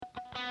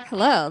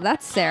Hello,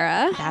 that's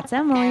Sarah. That's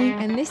Emily.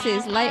 And this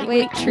is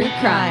Lightweight True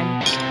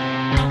Crime.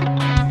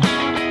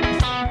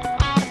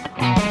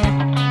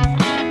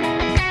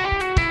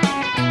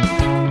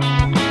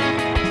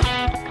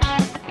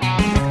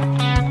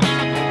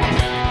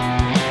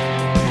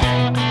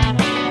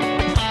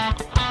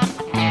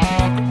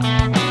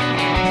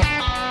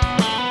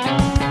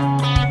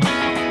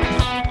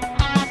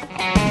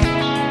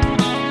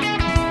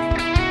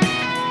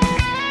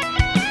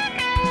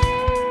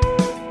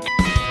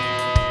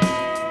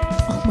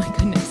 Oh my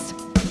goodness.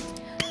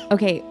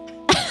 Okay.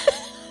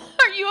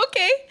 Are you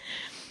okay?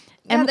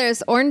 Yeah,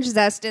 there's orange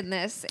zest in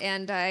this,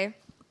 and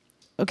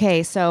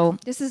Okay, so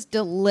this is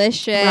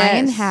delicious.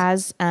 Ryan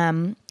has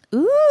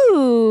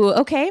ooh,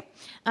 okay.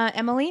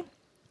 Emily,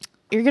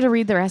 you're gonna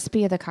read the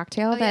recipe of the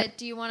cocktail Oh, yeah. that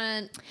Do you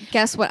want to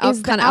guess what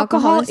is kind the of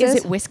alcohol this is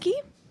is? it whiskey?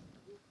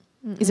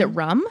 Is it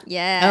rum?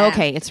 Yeah. Oh,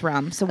 okay, it's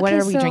rum. So what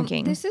Okay, are we so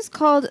drinking? This is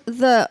called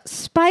the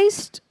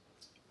spiced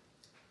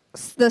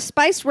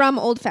rum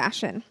old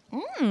fashioned.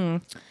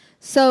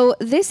 So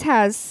this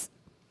has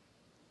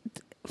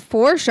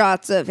 4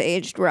 shots of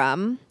aged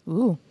rum,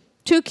 Ooh.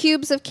 2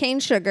 cubes of cane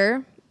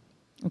sugar,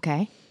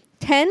 Okay.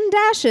 10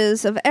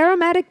 dashes of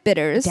aromatic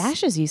bitters.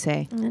 Dashes, you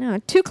say? I know.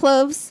 2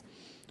 cloves,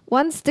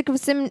 1 stick of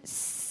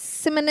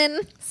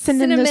cinnamon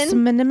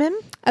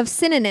of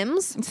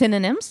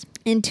Synonyms.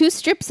 and 2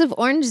 strips of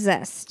orange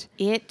zest.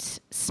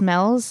 It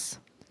smells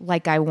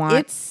like I want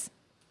It's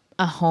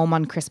a home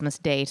on Christmas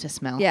Day to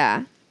smell.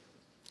 yeah.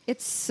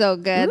 It's so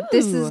good.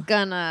 This is Ooh.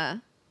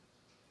 gonna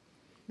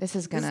This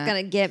is This is gonna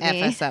gonna get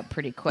me. F us up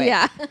pretty quick.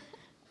 yeah.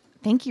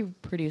 Thank you,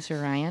 producer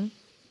Ryan.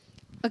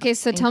 Okay,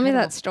 so tell me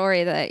Incredible. that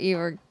story that you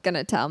were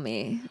gonna tell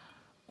me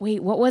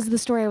Wait, what was the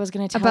story I was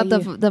going to tell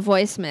about you? the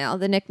voicemail,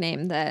 the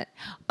nickname that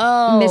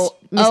Oh,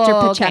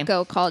 Mr. okay.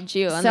 Pacheco called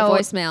you on So the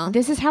voicemail.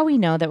 This is how we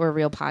know that we're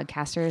real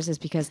podcasters, is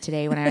because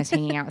today when I was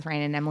hanging out with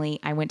Ryan and Emily,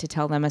 I went to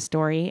tell them a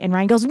story, and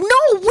Ryan goes, "No,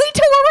 wait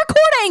till we're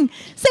recording.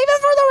 Save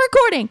it for the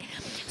recording."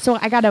 So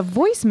I got a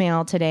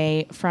voicemail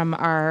today from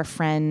our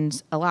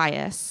friend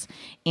Elias,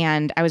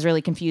 and I was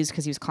really confused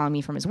because he was calling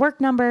me from his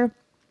work number.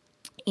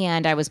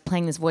 And I was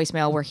playing this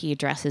voicemail where he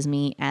addresses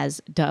me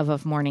as Dove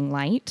of Morning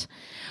Light,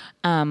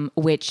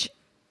 which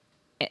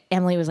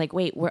Emily was like,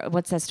 wait,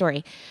 what's that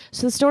story?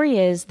 So the story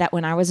is that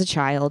when I was a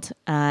child,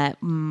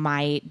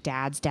 my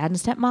dad's dad and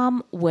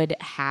stepmom would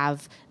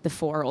have the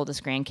 4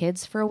 oldest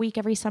grandkids for a week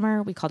every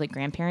summer. We called it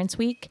Grandparents'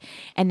 Week.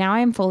 And now I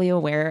am fully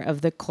aware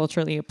of the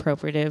culturally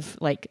appropriative,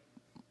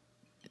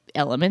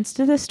 elements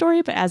to this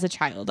story, but as a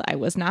child, I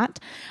was not.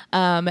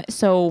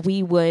 So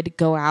we would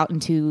go out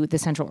into the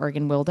Central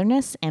Oregon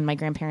wilderness, and my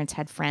grandparents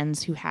had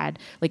friends who had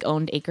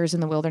owned acres in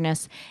the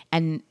wilderness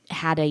and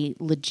had a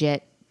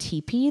legit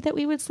teepee that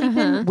we would sleep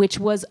in, which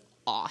was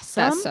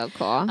awesome. That's so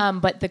cool.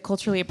 But the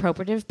culturally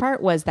appropriative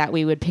part was that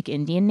we would pick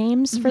Indian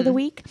names for the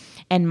week,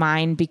 and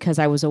mine, because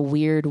I was a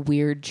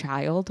weird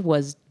child,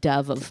 was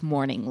Dove of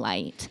Morning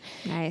Light.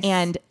 Nice.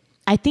 And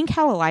I think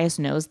how Elias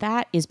knows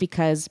that is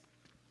because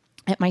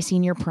at my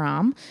senior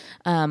prom,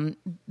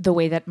 the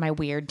way that my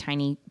weird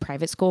tiny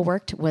private school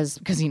worked was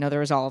because, there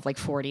was all of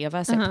 40 of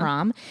us at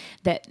prom,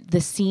 that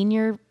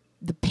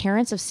the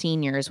parents of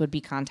seniors would be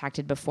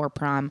contacted before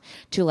prom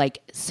to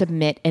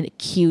submit a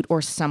cute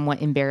or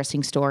somewhat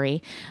embarrassing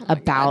story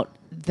about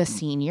the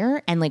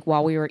senior. And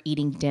while we were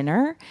eating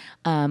dinner,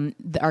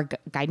 our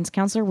guidance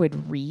counselor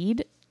would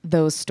read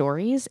those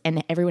stories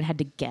and everyone had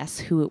to guess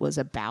who it was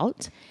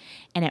about.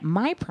 And at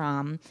my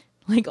prom,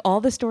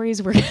 all the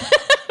stories were...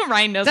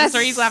 Ryan knows the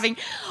story. He's laughing.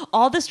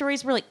 All the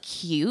stories were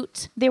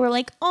cute. They were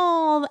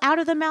oh, out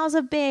of the mouths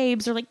of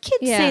babes, or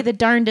kids say the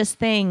darndest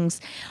things.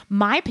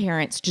 My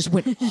parents just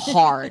went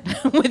hard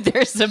with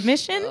their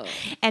submission,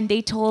 and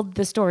they told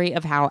the story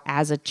of how,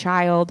 as a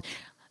child,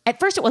 at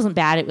first it wasn't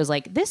bad. It was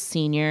this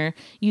senior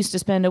used to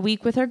spend a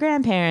week with her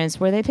grandparents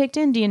where they picked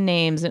Indian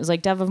names. And it was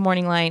Dove of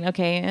Morning Light.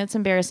 Okay, it's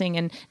embarrassing,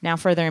 and now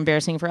further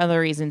embarrassing for other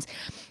reasons.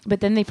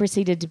 But then they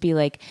proceeded to be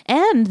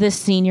and this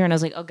senior, and I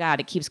was oh God,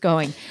 it keeps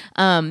going.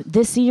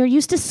 This senior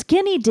used to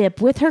skinny dip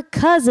with her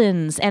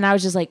cousins. And I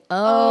was just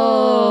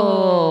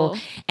oh.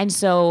 And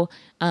so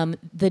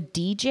the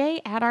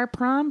DJ at our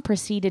prom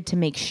proceeded to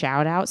make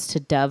shout outs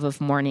to Dove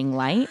of Morning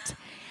Light.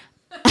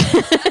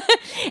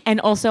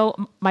 And also,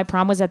 my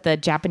prom was at the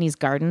Japanese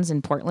Gardens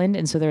in Portland,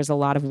 and so there's a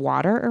lot of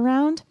water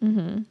around.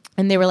 Mm-hmm.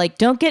 And they were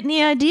 "Don't get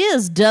any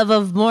ideas, Dove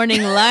of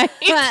Morning Light."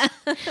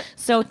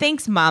 So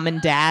thanks, Mom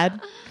and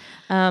Dad.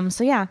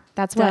 So yeah,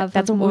 that's what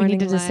we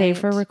needed to say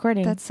for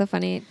recording. That's so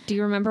funny. Do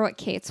you remember what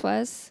Kate's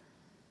was?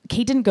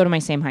 Kate didn't go to my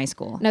same high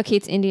school. No,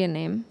 Kate's Indian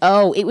name.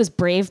 Oh, it was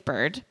Brave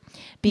Bird.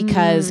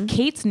 Because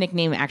Kate's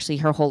nickname actually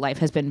her whole life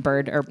has been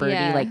Bird or Birdie.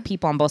 Yeah.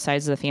 People on both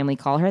sides of the family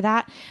call her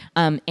that.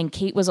 And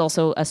Kate was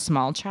also a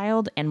small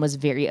child and was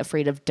very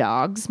afraid of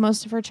dogs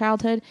most of her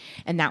childhood.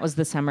 And that was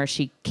the summer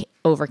she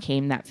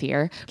overcame that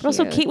fear. But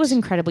also Kate was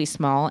incredibly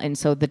small. And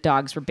so the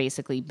dogs were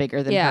basically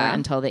bigger than her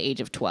until the age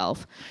of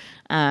 12.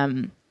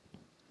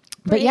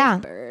 But yeah,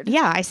 Bird.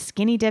 yeah, I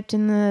skinny dipped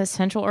in the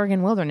Central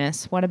Oregon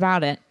wilderness. What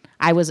about it?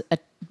 It was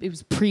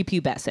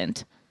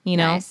prepubescent. you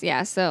know? Nice.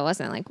 Yeah, so it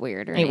wasn't like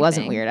weird or It anything.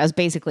 wasn't weird. I was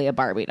basically a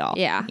Barbie doll.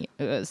 Yeah.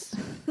 It was.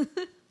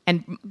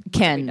 And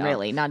Ken, doll.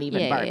 really, not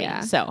even Yeah, Barbie.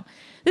 yeah. So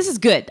this is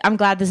good. I'm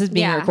glad this is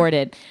being Yeah.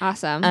 recorded.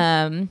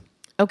 Awesome.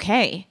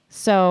 Okay.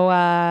 So,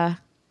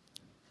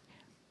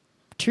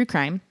 true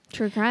crime.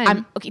 True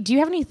crime. Okay. Do you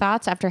have any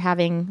thoughts after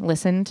having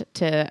listened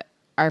to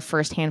our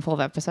first handful of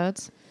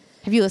episodes?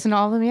 Have you listened to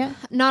all of them yet?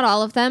 Not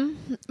all of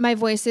them. My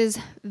voice is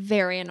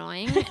very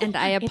annoying, and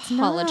I It's not.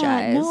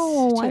 apologize.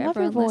 No, to I love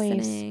your everyone voice.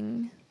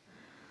 listening.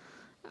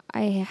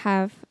 I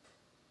have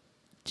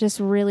just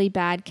really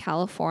bad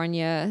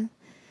California.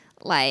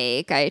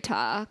 Like I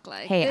talk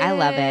like. Hey, I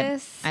love it.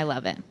 this. I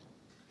love it.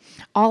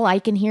 All I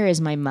can hear is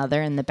my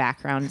mother in the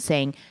background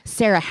saying,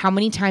 "Sarah, how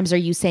many times are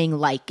you saying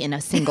like in a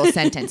single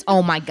sentence?"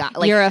 Oh my God.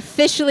 Like, You're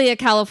officially a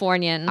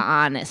Californian.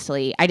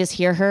 honestly, I just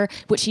hear her.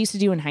 What she used to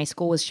do in high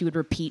school was she would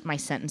repeat my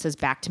sentences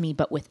back to me,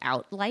 but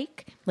without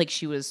like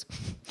she was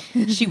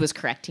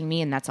correcting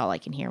me, and that's all I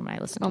can hear when I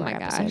listen to Oh our my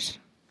episodes. gosh.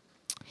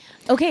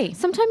 Okay,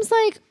 Sometimes,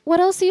 like, what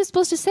else are you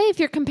supposed to say if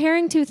you're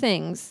comparing two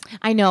things?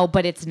 I know,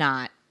 but it's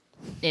not.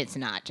 It's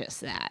not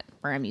just that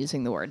where I'm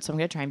using the word, so I'm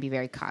gonna try and be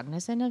very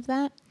cognizant of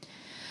that.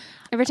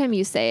 Every time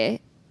you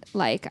say,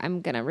 like,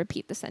 I'm gonna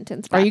repeat the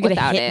sentence. Are back you gonna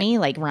without hit it. me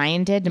like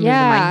Ryan did to move the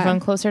Yeah. microphone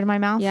closer to my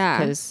mouth? Yeah.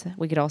 Because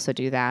we could also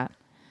do that.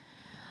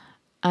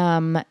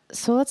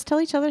 So let's tell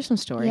each other some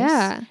stories.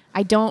 Yeah.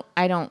 I don't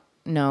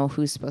know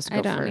who's supposed to go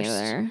I don't first.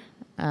 either.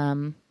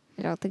 Um,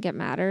 I don't think it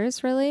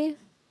matters really.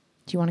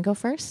 do you want to go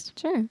first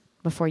Sure.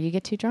 before you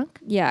get too drunk?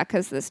 Yeah,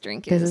 because this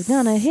drink This is is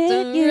gonna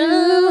hit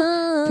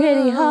you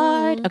pretty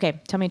hard. Okay,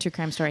 tell me a true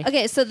crime story.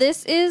 Okay, so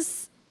this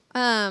is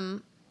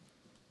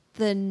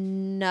the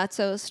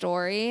nutso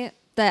story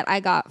that I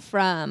got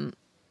from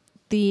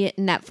the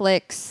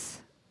Netflix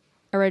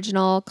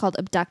original called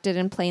Abducted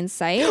in Plain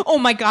Sight. Oh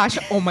my gosh!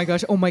 Oh my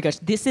gosh! Oh my gosh!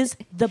 This is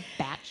the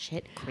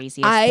batshit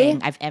craziest I-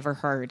 thing I've ever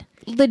heard.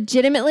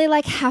 Legitimately,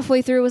 like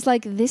halfway through, was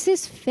like, "This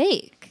is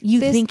fake. You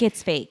This think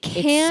it's fake?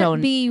 can't It's so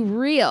be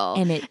real."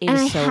 and it And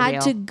I is so had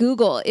real. to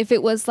Google if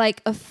it was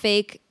like a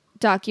fake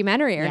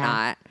documentary or Yeah.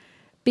 not,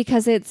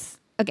 because it's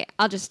okay.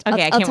 I'll just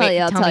Okay, I I'll can't tell wait.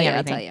 you. I'll Tell tell me you.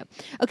 I'll tell everything.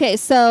 you. Okay,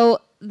 so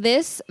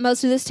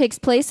most of this takes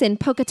place in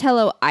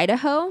Pocatello,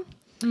 Idaho.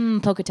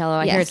 Pocatello.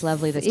 I hear it's Yes.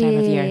 lovely this time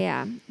of year.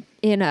 Yeah,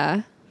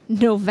 in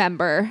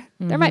November.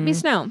 There might be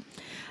snow.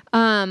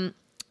 And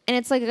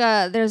it's like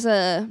there's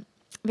a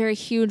very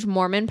huge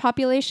Mormon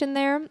population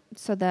there.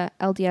 So the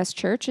LDS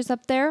church is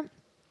up there.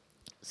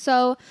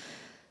 So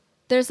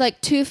there's like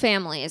two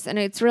families, and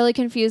it's really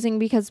confusing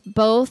because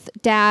both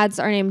dads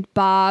are named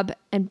Bob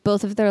and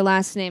both of their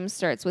last names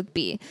starts with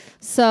B.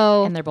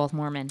 So And they're both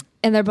Mormon.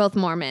 and they're both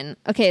Mormon.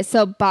 Okay,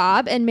 so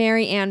Bob and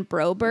Mary Ann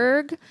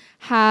Broberg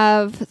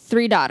have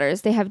 3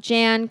 daughters. They have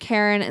Jan,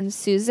 Karen, and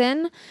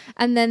Susan.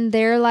 And then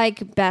their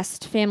like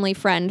best family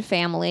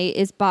family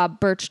is Bob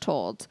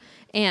Birchtold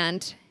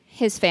and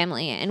his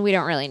family. And we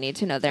don't really need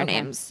to know their Okay.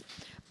 names.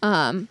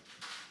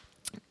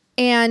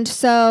 And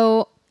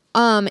so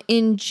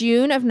in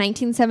June of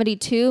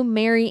 1972,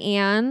 Mary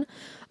Ann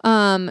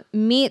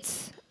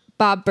meets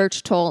Bob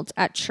Birchtold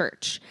at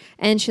church,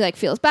 and she like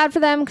feels bad for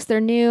them because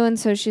they're new, and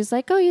so she's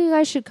like, "Oh, you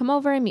guys should come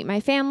over and meet my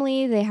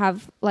family. They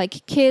have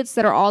like kids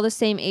that are all the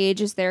same age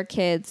as their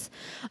kids,"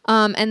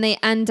 and they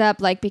end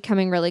up like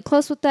becoming really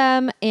close with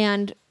them.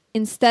 And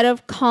instead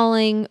of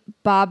calling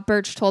Bob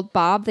Birchtold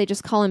Bob, they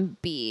just call him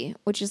B,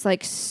 which is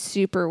like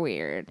super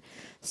weird.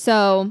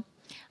 So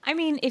I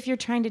mean, if you're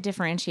trying to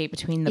differentiate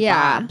between the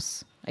Yeah.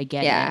 Bobs, I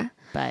get Yeah. it.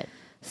 But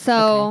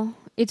So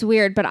it's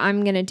weird, but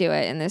I'm gonna do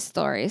it in this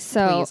story.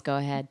 So please go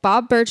ahead.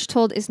 Bob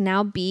Birchtold is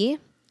now B,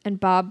 and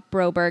Bob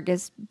Broberg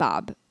is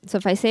Bob. So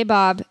if I say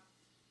Bob,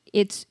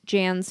 it's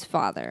Jan's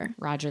father.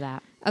 Roger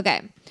that.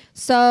 Okay.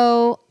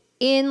 So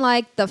in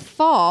like the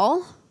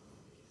fall,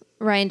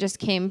 Ryan just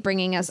came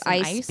bringing us Some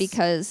ice, ice?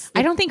 because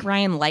I don't think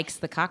Ryan likes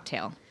the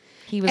cocktail.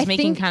 He was I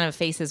making think kind of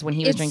faces when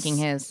he was drinking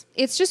his.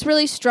 it's just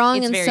really strong,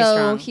 It's and very so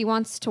strong. he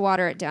wants to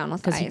water it down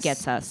with ice. Because he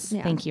gets us.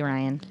 Yeah. Thank you,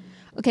 Ryan.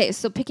 Okay,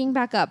 so picking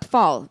back up,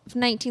 fall of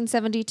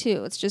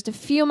 1972. It's just a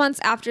few months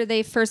after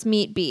they first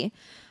meet B.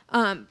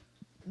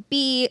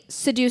 B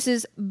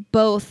seduces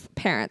both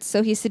parents.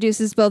 So he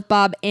seduces both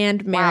Bob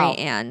and Mary Wow.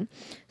 Ann.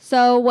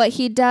 So what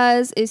he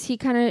does is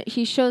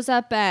he shows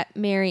up at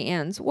Mary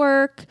Ann's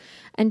work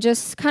and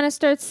just kind of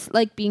starts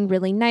like being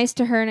really nice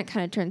to her, and it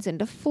kind of turns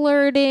into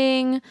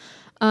flirting.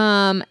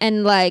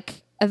 And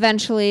like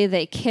eventually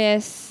they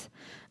kiss.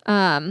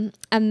 And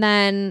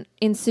then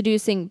in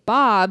seducing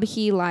Bob,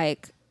 he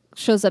like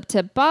shows up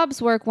to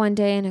Bob's work one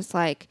day and is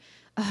like,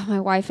 "Oh, my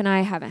wife and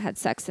I haven't had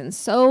sex in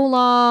so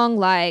long.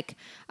 Like,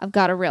 I've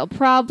got a real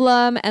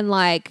problem," and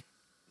like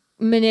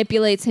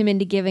manipulates him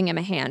into giving him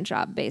a hand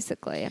job,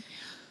 basically.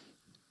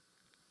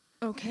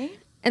 Okay.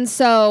 And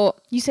so,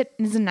 You said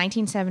this is in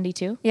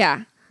 1972?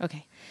 yeah.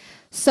 Okay.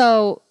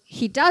 So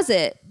he does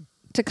it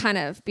to kind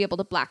of be able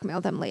to blackmail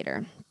them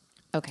later.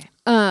 Okay.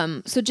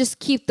 So just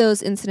keep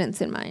those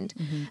incidents in mind.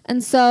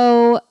 And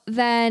so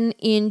then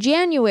in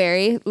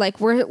January, like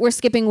we're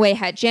skipping way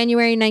ahead,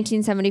 January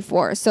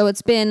 1974. So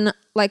it's been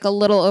like a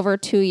little over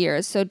 2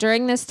 years. So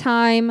during this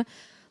time,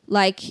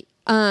 like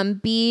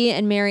B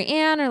and Mary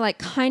Ann are like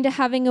kind of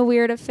having a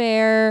weird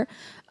affair.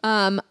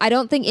 I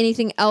don't think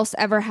anything else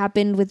ever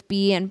happened with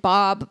B and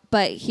Bob,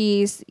 but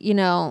he's, you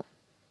know,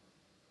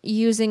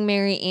 using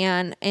Mary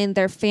Ann, and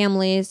their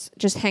families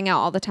just hang out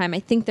all the time. I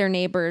think they're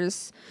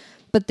neighbors,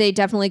 but they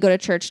definitely go to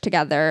church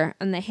together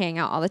and they hang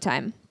out all the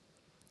time.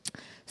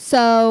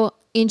 So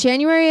in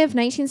January of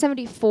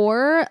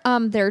 1974,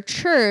 their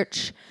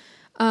church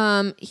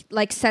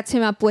like sets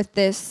him up with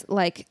this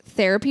like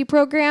therapy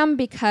program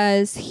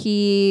because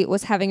he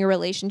was having a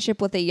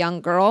relationship with a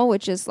young girl,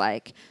 which is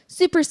like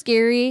super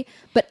scary,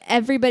 but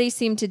everybody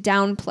seemed to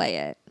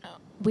downplay it.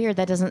 Weird.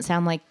 That doesn't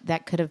sound like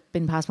that could have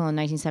been possible in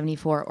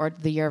 1974 or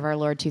the year of our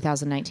Lord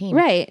 2019.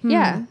 Right.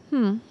 Yeah.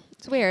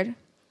 It's weird.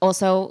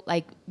 Also,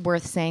 like,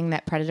 worth saying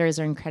that predators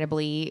are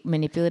incredibly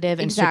manipulative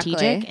and Exactly.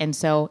 strategic. And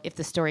so if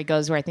the story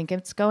goes where I think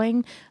it's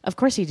going, of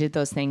course he did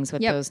those things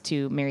with Yep. those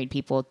two married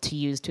people to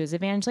use to his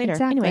advantage later.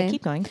 Exactly. Anyway,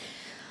 keep going.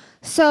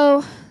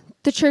 So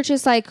the church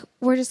is like,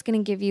 we're just going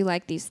to give you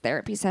like these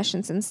therapy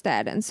sessions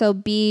instead. And so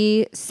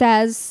B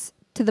says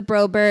to the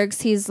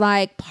Brobergs, he's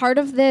like, part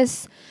of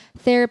this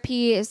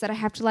therapy is that I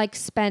have to like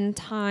spend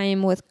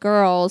time with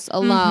girls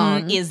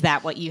alone. Is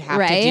that what you have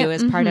Right? to do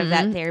as part of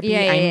that therapy?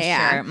 Yeah, I'm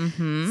yeah. sure.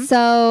 Mm-hmm.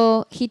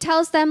 So he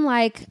tells them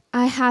like,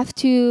 I have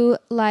to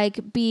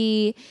like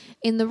be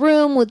in the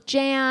room with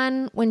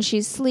Jan when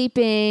she's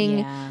sleeping.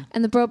 Yeah.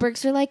 And the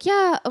Brobergs are like,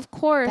 yeah, of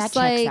course. That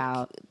like, checks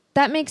out.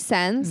 that makes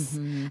sense.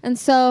 And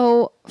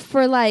so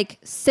for like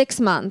 6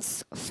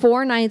 months,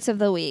 4 nights of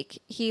the week,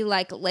 he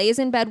like lays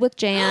in bed with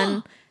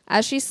Jan.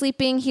 As she's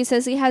sleeping, he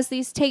says he has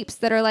these tapes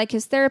that are like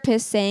his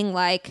therapist saying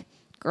like,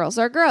 girls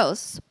are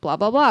gross, blah,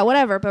 blah, blah,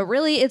 whatever. But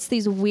really it's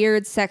these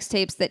weird sex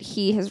tapes that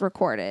he has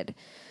recorded.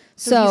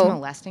 So he's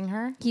molesting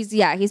her?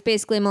 He's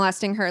basically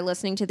molesting her,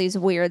 listening to these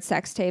weird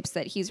sex tapes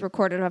that he's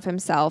recorded of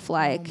himself.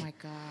 Like, Oh my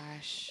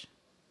gosh.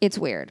 it's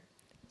weird.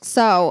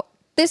 So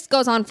this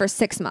goes on for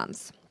 6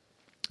 months.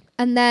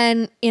 And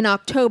then in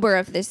October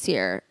of this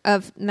year,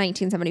 of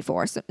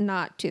 1974, so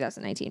not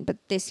 2019, but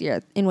this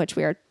year in which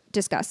we are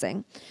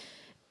discussing,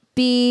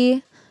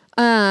 B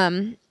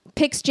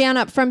picks Jan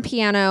up from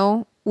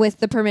piano with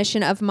the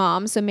permission of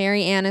mom. So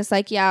Mary Ann is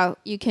like, yeah,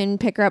 you can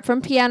pick her up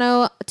from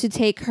piano to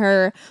take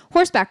her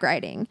horseback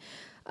riding.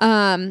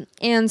 And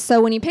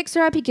so when he picks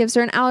her up, he gives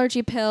her an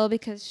allergy pill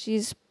because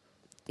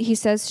he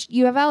says,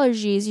 you have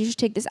allergies. You should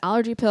take this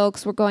allergy pill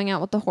because we're going out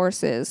with the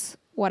horses,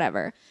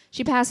 whatever.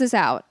 She passes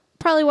out.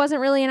 Probably wasn't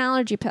really an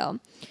allergy pill.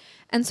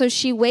 And so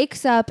she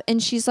wakes up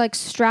and she's like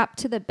strapped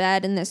to the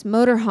bed in this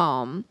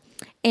motorhome.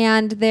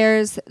 And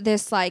there's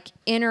this like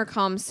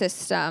intercom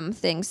system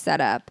thing set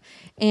up.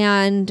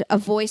 And a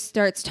voice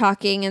starts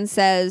talking and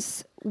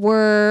says,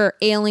 we're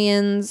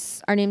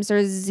aliens. Our names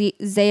are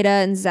Zeta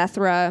and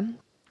Zethra.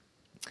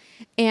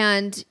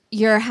 And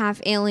you're half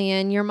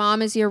alien. Your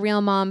mom is your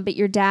real mom, but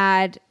your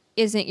dad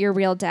isn't your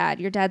real dad.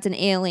 Your dad's an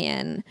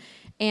alien.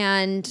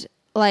 And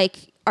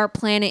like our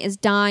planet is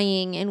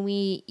dying and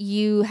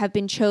you have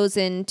been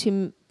chosen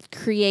to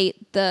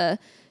create the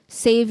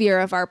savior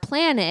of our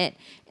planet,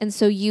 and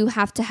so you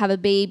have to have a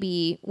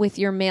baby with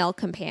your male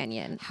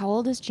companion. How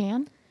old is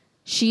Jan?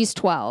 She's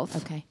 12.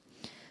 Okay.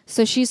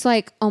 So she's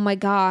like, oh my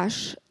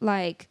gosh,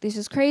 like this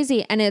is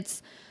crazy. And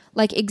it's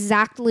like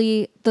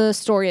exactly the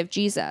story of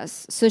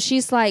Jesus. So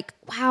she's like,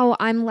 wow,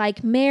 I'm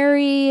like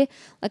Mary,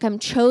 like I'm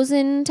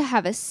chosen to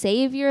have a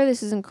savior.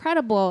 This is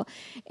incredible.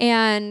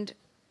 And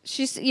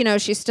she's, you know,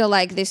 she's still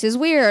like, this is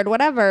weird,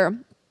 whatever.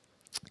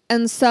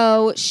 And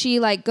so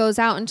she like goes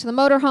out into the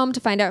motorhome to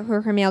find out who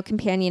her male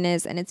companion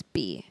is, and it's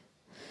B.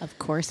 Of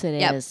course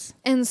it is.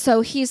 And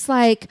so he's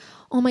like,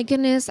 oh my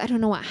goodness, I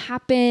don't know what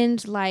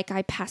happened. Like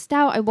I passed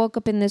out. I woke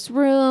up in this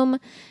room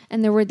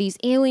and there were these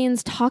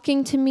aliens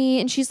talking to me.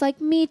 And she's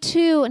like, me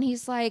too. And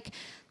he's like,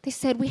 they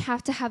said we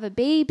have to have a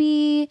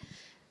baby.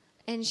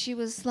 And she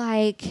was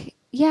like,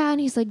 yeah.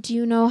 And he's like, do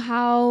you know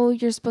how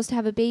you're supposed to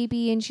have a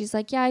baby? And she's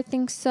like, yeah, I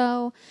think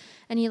so.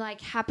 And he like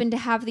happened to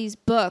have these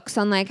books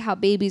on like how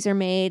babies are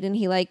made. And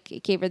he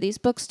like gave her these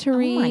books to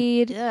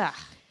read. Ugh.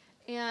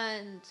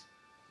 And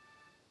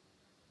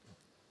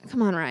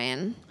come on,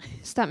 Ryan,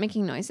 stop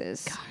making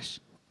noises.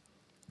 Gosh.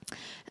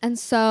 And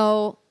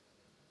so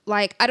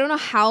like, I don't know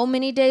how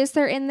many days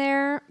they're in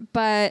there,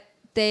 but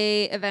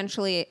they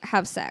eventually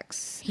have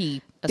sex.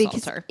 He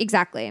assaults her.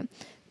 Exactly.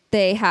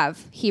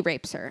 He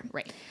rapes her.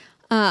 Right.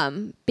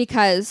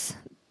 Because,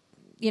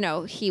 you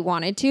know, he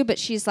wanted to, but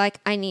she's like,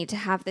 I need to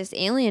have this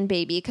alien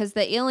baby. Because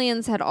the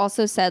aliens had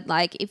also said,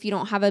 like, if you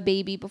don't have a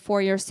baby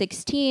before you're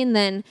 16,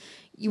 then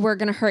we're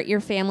going to hurt your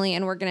family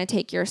and we're going to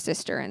take your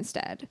sister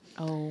instead.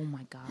 Oh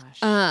my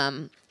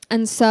gosh.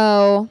 And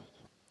so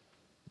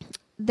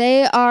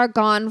they are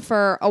gone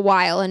for a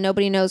while and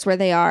nobody knows where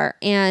they are.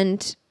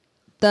 And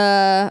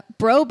the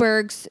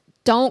Brobergs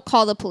don't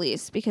call the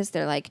police because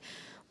they're like,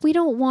 we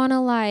don't want to,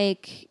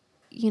 like,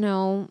 you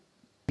know,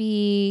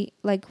 be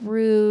like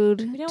rude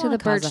to the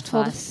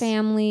Birchtold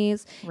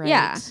families. Right.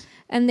 Yeah.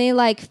 And they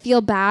like feel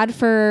bad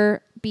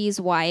for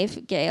B's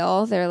wife,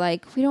 Gail. They're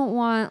like, we don't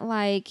want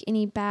like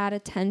any bad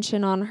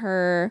attention on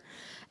her.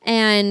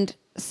 And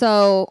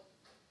so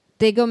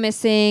they go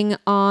missing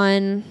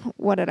on,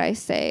 what did I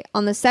say?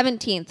 On the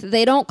 17th.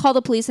 They don't call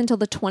the police until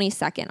the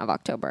 22nd of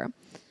October.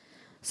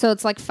 So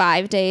it's like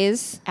 5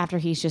 days. After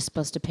he's just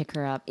supposed to pick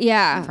her up.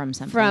 Yeah. From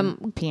something.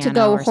 From Piano to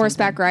go or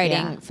horseback something.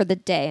 riding Yeah. for the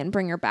day and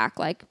bring her back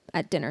like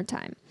at dinner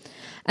time.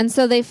 And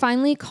so they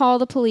finally call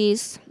the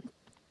police.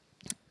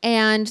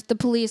 And the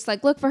police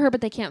like look for her, but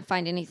they can't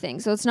find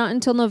anything. So it's not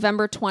until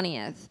November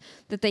 20th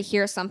that they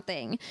hear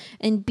something.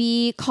 And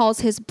B calls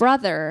his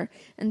brother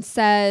and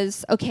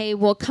says, okay,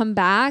 we'll come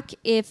back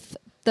if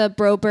the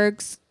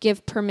Brobergs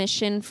give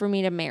permission for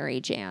me to marry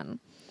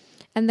Jan.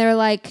 And they're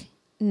like,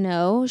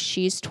 no,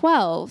 she's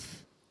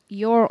 12.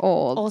 You're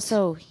old.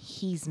 Also,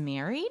 he's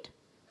married?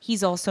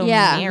 He's also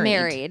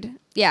married.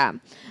 Yeah.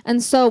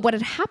 And so what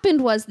had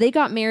happened was they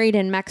got married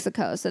in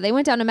Mexico. So they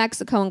went down to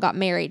Mexico and got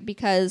married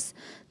because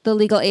the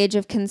legal age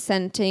of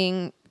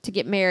consenting to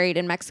get married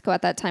in Mexico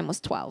at that time was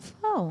 12.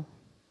 Oh.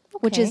 Okay.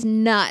 Which is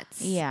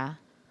nuts. Yeah.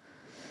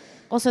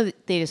 Also,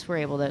 they just were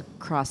able to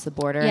cross the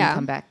border Yeah. and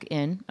come back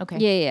in. Okay.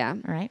 Yeah.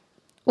 All right.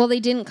 Well,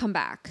 they didn't come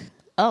back.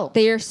 Oh.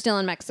 They are still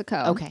in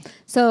Mexico. Okay.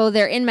 So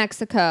they're in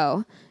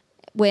Mexico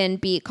when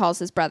B calls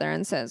his brother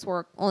and says,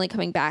 we're only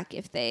coming back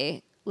if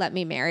they let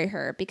me marry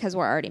her because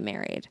we're already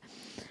married.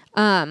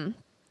 And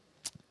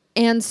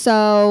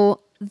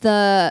so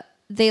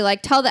they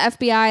like tell the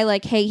FBI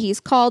like, hey,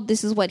 he's called.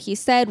 This is what he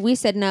said. We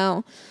said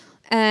no.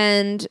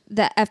 And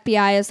the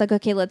FBI is like,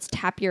 okay, let's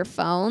tap your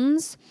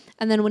phones.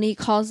 And then when he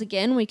calls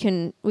again, we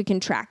can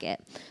track it.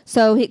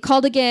 So he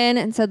called again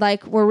and said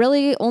like, we're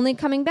really only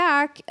coming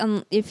back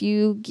if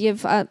you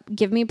give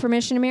me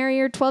permission to marry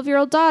your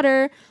 12-year-old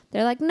daughter.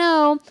 They're like,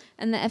 no.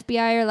 And the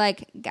FBI are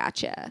like,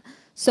 gotcha.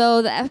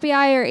 So the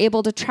FBI are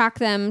able to track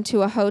them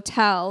to a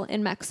hotel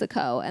in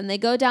Mexico, and they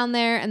go down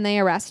there and they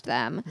arrest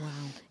them. Wow.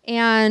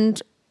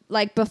 And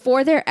like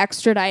before they're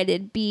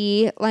extradited,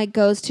 B like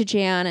goes to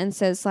Jan and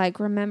says like,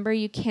 remember,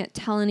 you can't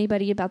tell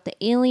anybody about the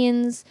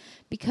aliens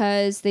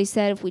because they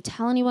said if we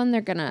tell anyone,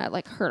 they're gonna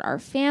like hurt our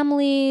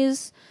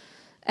families.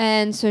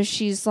 And so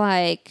she's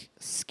like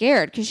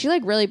scared because she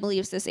like really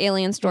believes this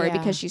alien story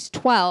because she's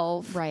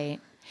 12. Right.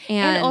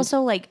 And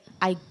also like,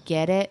 I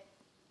get it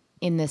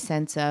in the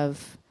sense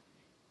of,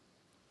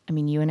 I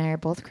mean, you and I are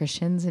both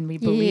Christians and we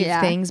believe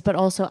things, but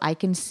also I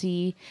can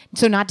see,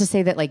 so not to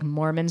say that like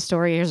Mormon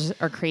stories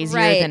are crazier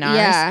than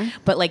ours,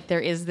 but like there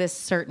is this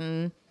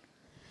certain,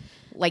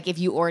 like if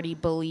you already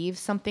believe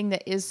something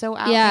that is so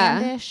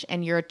outlandish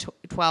and you're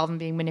 12 and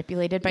being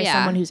manipulated by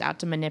someone who's out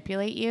to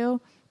manipulate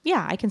you.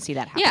 Yeah, I can see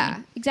that happening.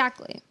 Yeah,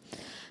 exactly.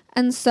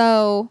 And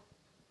so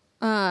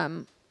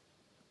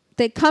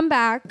they come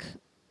back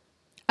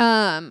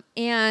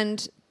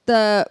and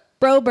the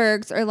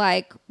Brobergs are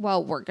like,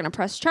 well, we're going to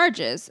press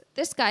charges.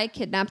 This guy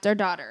kidnapped our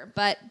daughter.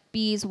 But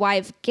B's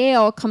wife,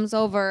 Gail, comes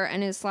over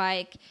and is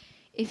like,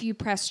 if you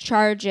press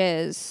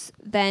charges,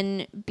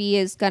 then B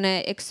is going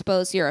to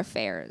expose your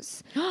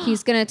affairs.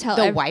 He's going to tell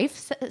the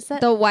wife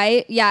said? The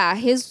wife, yeah.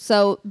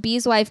 So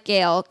B's wife,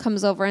 Gail,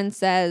 comes over and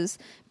says,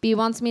 B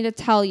wants me to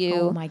tell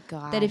you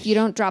that if you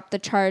don't drop the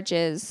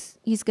charges,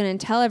 he's going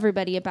to tell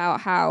everybody about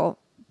how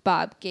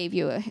Bob gave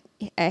him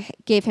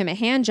a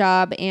hand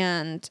job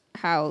and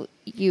how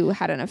you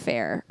had an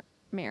affair,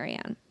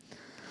 Marianne.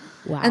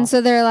 Wow. And so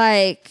they're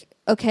like,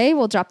 okay,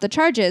 we'll drop the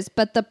charges.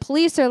 But the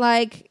police are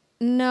like,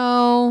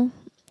 no,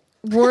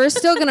 we're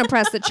still going to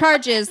press the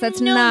charges.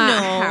 That's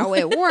not how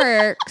it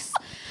works.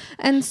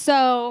 And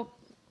so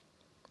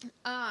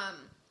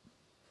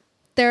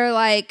they're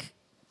like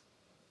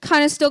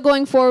kind of still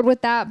going forward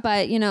with that.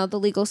 But, you know, the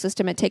legal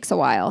system, it takes a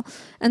while.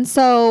 And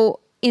so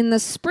in the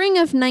spring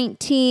of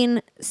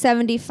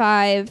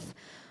 1975,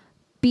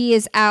 B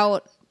is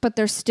out, but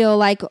they're still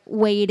like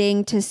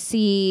waiting to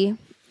see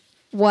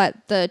what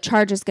the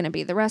charge is going to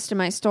be. The rest of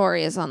my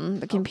story is on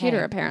the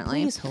computer,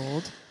 apparently. Please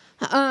hold.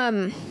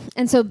 And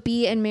so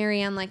B and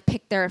Marianne like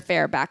pick their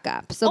affair back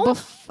up. So what?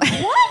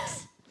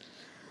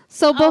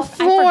 So before, I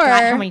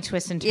forgot how many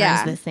twists and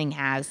turns this thing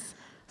has.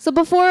 So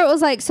before it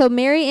was like, so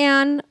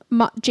Marianne,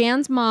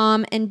 Jan's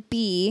mom, and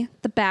B,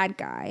 the bad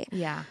guy.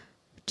 Yeah.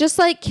 Just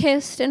like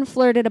kissed and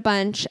flirted a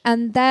bunch,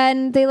 and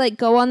then they like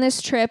go on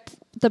this trip,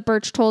 the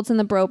Berchtolds and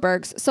the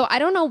Brobergs. So I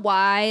don't know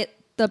why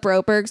the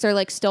Brobergs are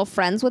like still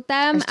friends with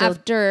them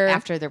after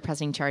they're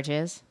pressing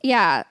charges.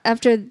 Yeah,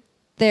 after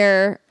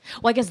their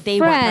I guess they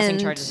weren't pressing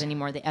charges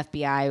anymore. The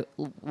FBI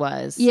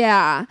was.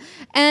 Yeah,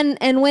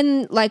 and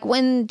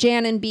when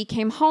Jan and B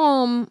came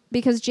home,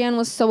 because Jan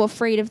was so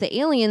afraid of the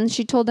aliens,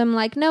 she told them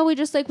like, no, we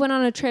just like went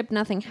on a trip,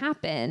 nothing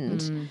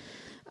happened.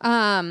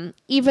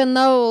 Even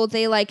though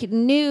they like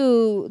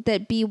knew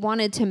that B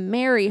wanted to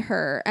marry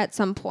her at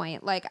some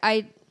point. Like,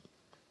 I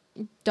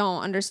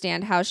don't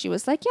understand how she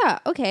was like, yeah,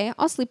 okay,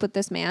 I'll sleep with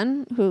this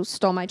man who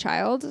stole my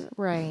child.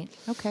 Right.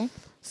 Okay.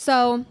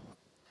 So,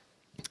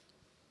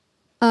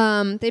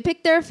 they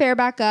picked their affair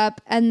back up,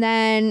 and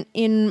then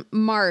in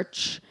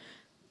March,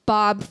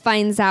 Bob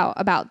finds out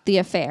about the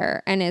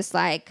affair and is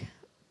like,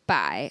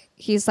 bye.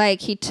 He's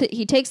like, he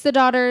takes the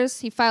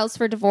daughters, he files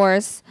for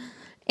divorce,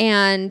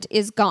 and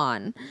is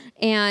gone.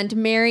 And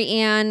Mary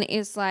Ann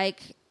is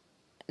like,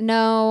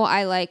 no,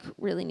 I like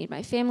really need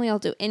my family. I'll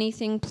do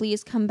anything.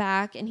 Please come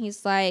back. And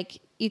he's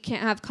like, you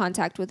can't have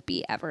contact with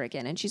B ever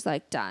again. And she's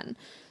like, done.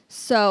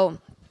 So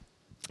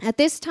at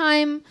this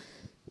time,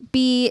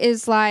 B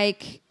is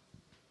like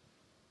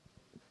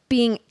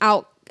being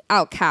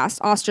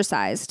outcast,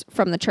 ostracized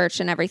from the church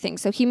and everything.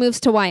 So he moves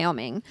to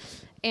Wyoming.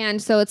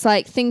 And so it's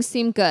like things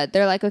seem good.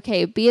 They're like,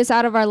 okay, B is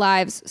out of our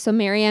lives. So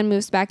Marianne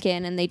moves back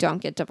in and they don't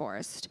get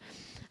divorced.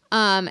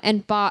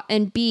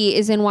 And B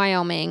is in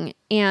Wyoming,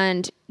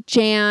 and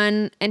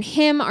Jan and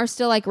him are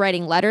still like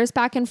writing letters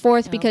back and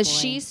forth because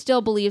she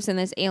still believes in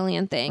this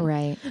alien thing.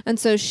 Right. And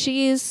so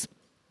she's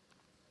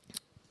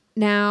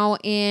now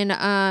in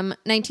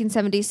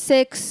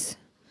 1976.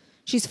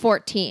 She's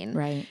 14.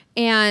 Right.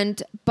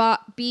 And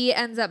B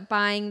ends up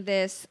buying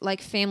this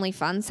like family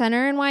fun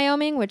center in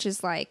Wyoming, which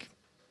is like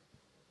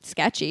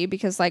sketchy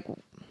because like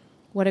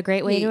what a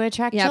great way to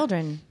attract yep.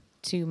 children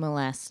to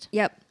molest.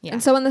 Yep. Yeah.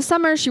 And so in the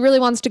summer, she really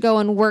wants to go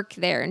and work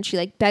there. And she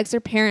like begs her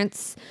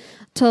parents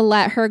to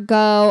let her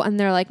go. And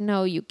they're like,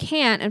 no, you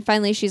can't. And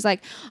finally she's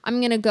like,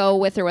 I'm going to go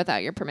with or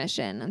without your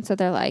permission. And so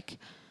they're like,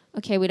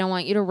 okay, we don't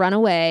want you to run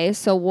away.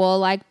 So we'll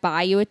like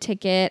buy you a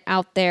ticket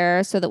out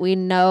there so that we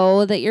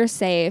know that you're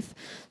safe.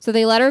 So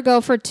they let her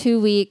go for 2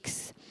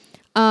 weeks.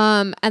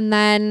 And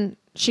then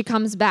she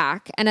comes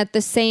back. And at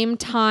the same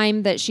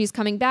time that she's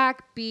coming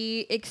back,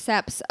 B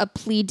accepts a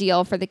plea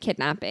deal for the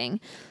kidnapping.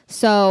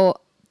 So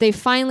they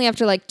finally,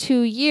 after like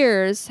 2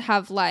 years,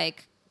 have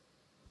like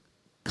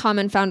come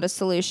and found a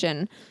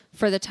solution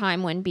for the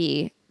time when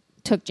B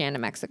took Jan to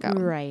Mexico.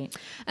 Right.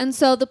 And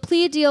so the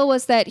plea deal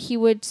was that he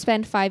would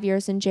spend 5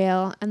 years in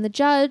jail, and the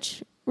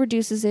judge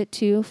reduces it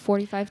to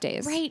 45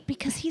 days. Right,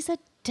 because he's a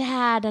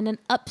dad and an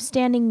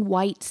upstanding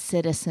white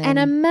citizen. And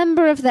a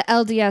member of the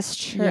LDS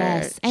church.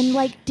 Yes. And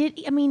like, did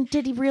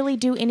he really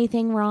do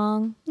anything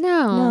wrong?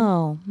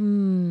 No.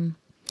 No.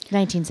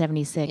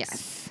 1976.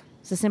 Yes.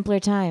 It's a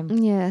simpler time.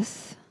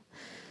 Yes.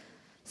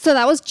 So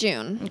that was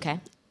June. Okay.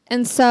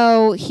 And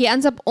so he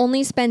ends up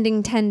only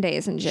spending 10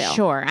 days in jail.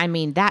 Sure. I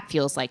mean, that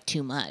feels like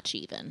too much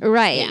even.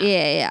 Right.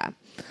 Yeah.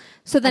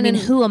 So then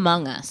who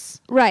among us?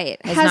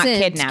 Right. Has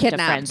hasn't not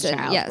kidnapped a friend's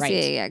child. Yes. Right.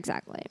 Yeah,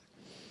 exactly.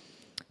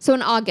 So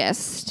in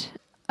August,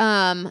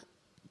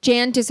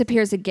 Jan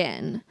disappears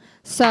again.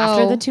 So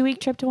After the 2 week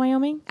trip to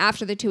Wyoming?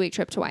 After the 2 week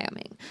trip to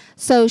Wyoming.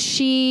 So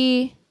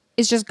she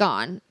is just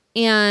gone.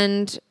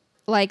 And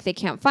like they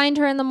can't find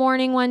her in the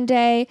morning one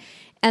day.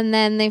 And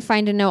then they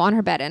find a note on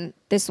her bed, and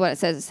this is what it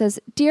says. It says,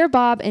 "Dear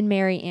Bob and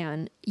Mary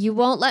Ann, you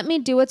won't let me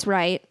do what's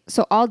right,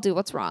 so I'll do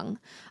what's wrong.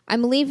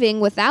 I'm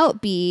leaving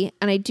without B,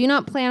 and I do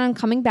not plan on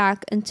coming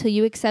back until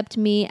you accept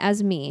me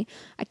as me.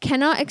 I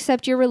cannot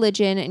accept your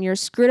religion and your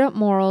screwed up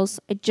morals.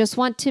 I just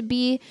want to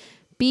be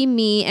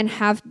me and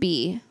have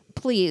B.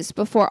 Please,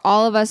 before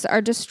all of us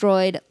are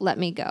destroyed, let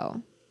me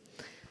go."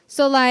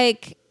 So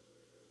like,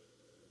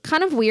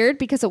 kind of weird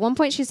because at one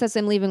point she says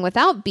I'm leaving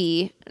without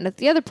B, and at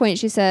the other point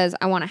she says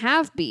I want to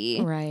have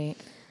B. Right.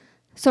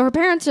 So her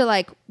parents are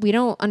like, we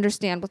don't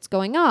understand what's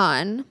going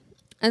on.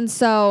 And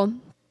so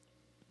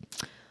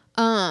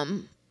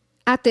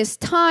at this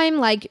time,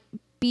 like,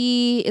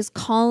 B is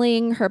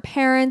calling her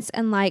parents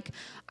and like,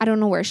 I don't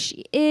know where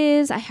she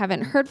is. I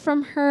haven't heard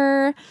from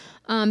her,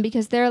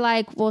 because they're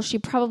like, well, she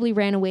probably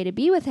ran away to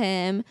be with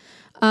him.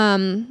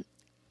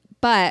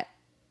 But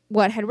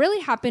what had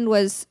really happened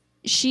was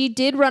she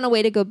did run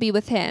away to go be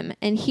with him,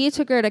 and he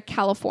took her to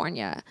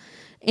California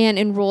and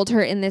enrolled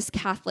her in this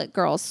Catholic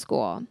girls'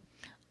 school.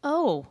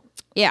 Oh.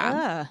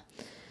 Yeah.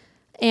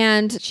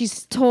 And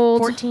she's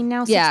told 14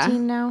 now,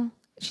 16 now.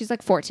 She's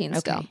like 14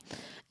 still.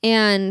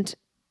 And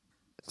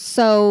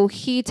so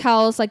he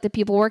tells like the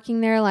people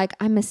working there, like,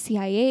 I'm a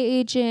CIA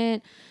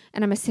agent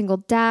and I'm a single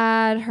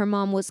dad. Her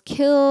mom was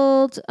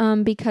killed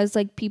because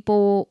like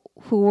people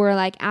who were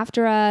like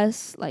after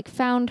us like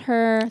found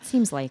her. That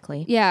seems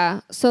likely.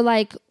 Yeah. So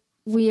like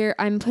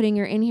I'm putting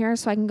her in here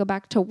so I can go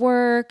back to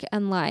work,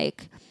 and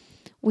like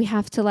we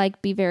have to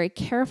like be very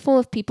careful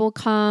if people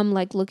come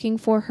like looking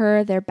for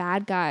her. They're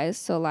bad guys.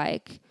 So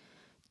like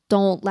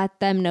don't let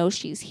them know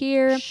she's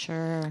here.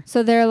 Sure.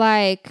 So they're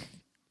like,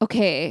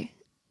 okay,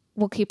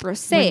 we'll keep her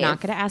safe. We're not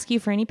going to ask you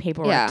for any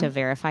paperwork to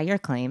verify your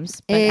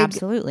claims, but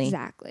absolutely.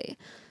 Exactly.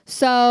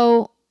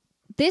 So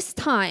this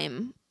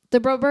time,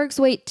 the Brobergs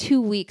wait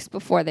 2 weeks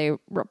before they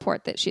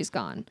report that she's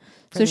gone.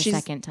 For the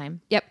second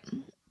time. Yep.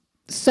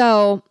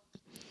 So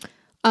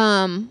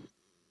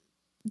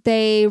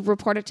they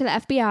report it to the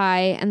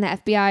FBI, and the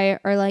FBI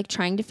are like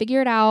trying to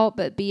figure it out,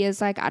 but B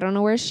is like, I don't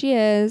know where she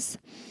is.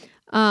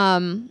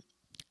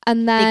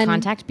 And then they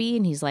contact B,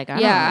 and he's like,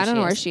 I don't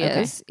know where she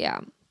is. Yeah.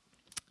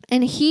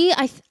 And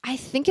I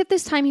think at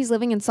this time he's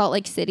living in Salt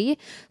Lake City.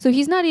 So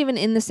he's not even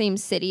in the same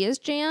city as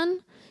Jan.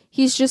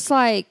 He's just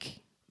like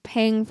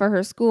paying for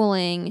her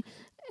schooling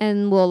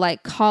and will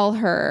like call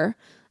her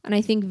and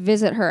I think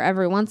visit her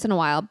every once in a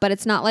while. But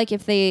it's not like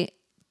if they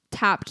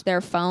tapped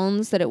their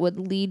phones that it would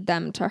lead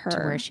them to her. To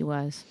where she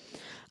was.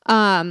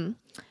 And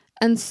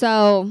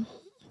so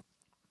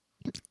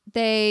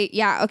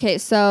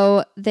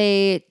so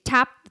they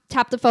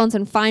tap the phones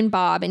and find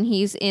Bob, and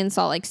he's in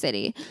Salt Lake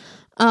City.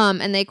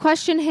 And they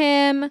question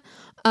him.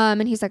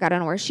 And he's like, I don't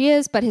know where she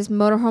is, but his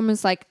motorhome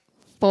is like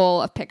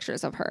full of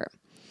pictures of her.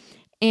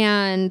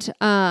 And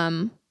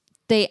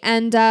they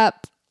end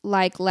up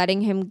like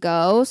letting him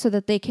go so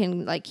that they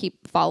can like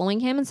keep following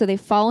him. And so they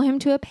follow him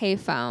to a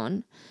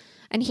payphone,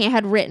 and he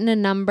had written a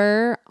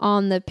number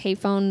on the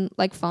payphone,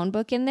 like phone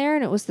book in there.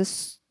 And it was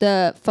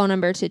the phone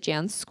number to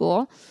Jan's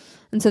school.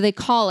 And so they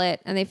call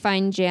it and they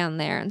find Jan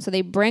there. And so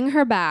they bring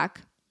her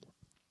back.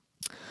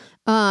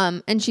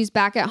 And she's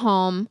back at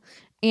home.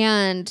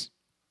 And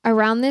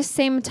around this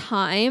same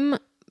time,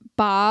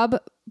 Bob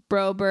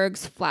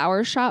Broberg's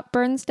flower shop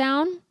burns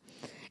down.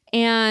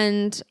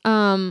 And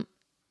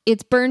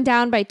it's burned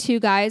down by two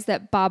guys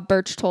that Bob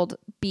Berchtold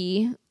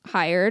B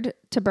hired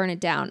to burn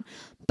it down.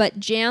 But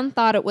Jan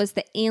thought it was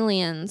the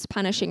aliens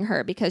punishing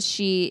her because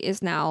she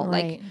is now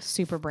like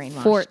super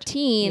brainwashed,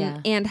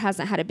 14 and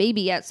hasn't had a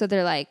baby yet. So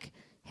they're like,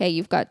 hey,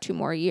 you've got 2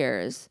 more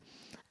years.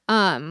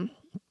 And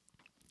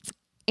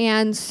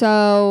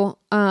so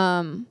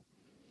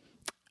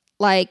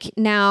like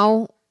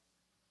now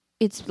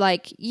it's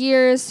like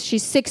years.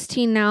 She's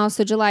 16 now.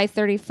 So July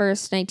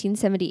 31st,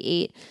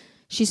 1978,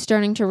 she's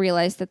starting to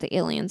realize that the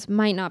aliens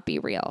might not be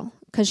real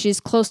because she's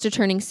close to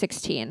turning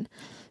 16.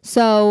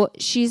 So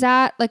she's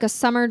at like a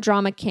summer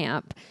drama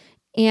camp,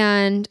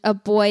 and a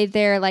boy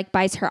there like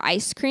buys her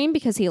ice cream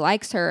because he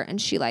likes her,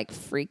 and she like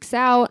freaks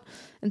out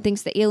and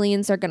thinks the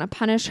aliens are going to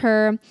punish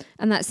her.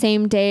 And that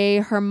same day,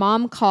 her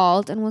mom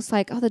called and was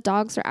like, oh, the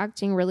dogs are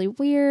acting really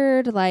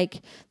weird.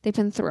 Like they've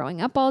been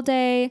throwing up all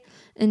day.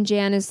 And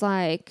Jan is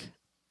like,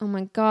 oh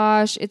my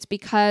gosh, it's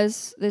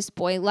because this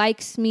boy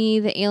likes me.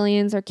 The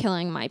aliens are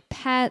killing my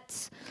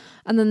pets.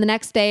 And then the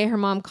next day her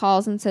mom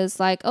calls and says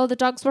like, oh, the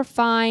dogs were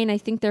fine. I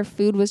think their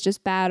food was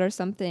just bad or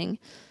something.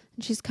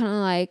 And she's kind of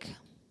like,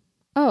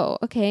 oh,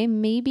 okay,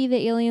 maybe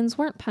the aliens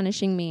weren't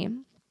punishing me.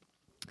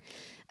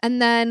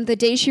 And then the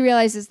day she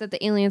realizes that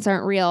the aliens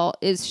aren't real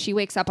is she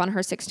wakes up on her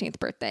 16th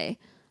birthday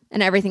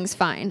and everything's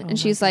fine. And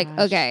she's like,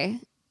 okay,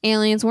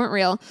 aliens weren't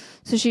real.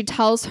 So she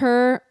tells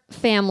her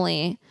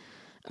family,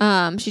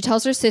 she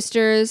tells her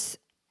sisters,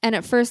 and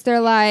at first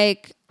they're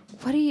like,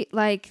 what do you,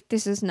 like,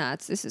 this is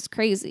nuts. This is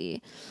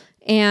crazy.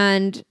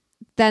 And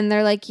then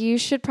they're like, you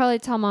should probably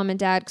tell mom and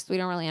dad because we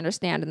don't really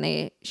understand.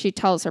 And she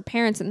tells her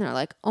parents, and they're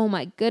like, oh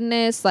my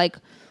goodness, like,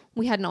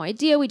 we had no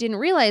idea. We didn't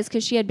realize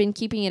because she had been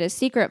keeping it a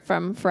secret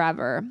from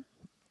forever.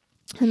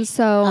 And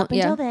so up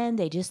until then,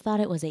 they just thought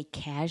it was a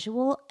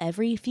casual,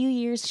 every few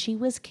years she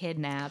was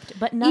kidnapped,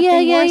 but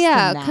nothing worse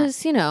than that.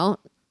 Because, you know,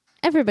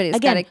 everybody's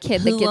got a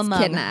kid that gets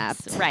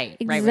kidnapped. Right,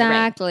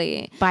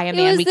 exactly. Right. By a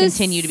man we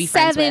continue to be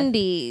friends with.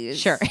 70s.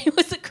 Sure. It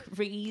was a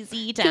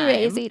crazy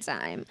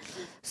time.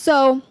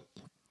 So,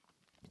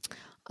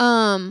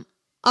 on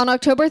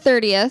October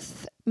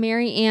 30th,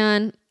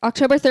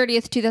 October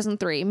 30th,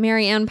 2003,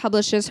 Mary Ann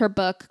publishes her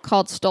book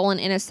called Stolen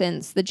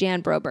Innocence, the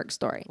Jan Broberg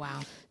story. Wow.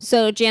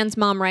 So Jan's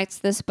mom writes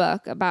this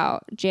book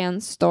about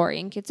Jan's story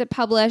and gets it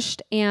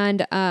published,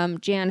 and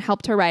Jan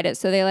helped her write it.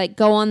 So they like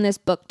go on this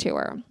book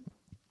tour.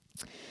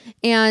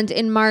 And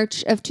in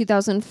March of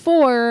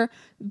 2004,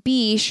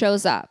 B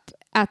shows up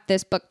at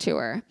this book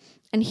tour,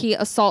 and he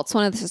assaults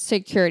one of the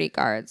security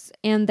guards,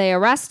 and they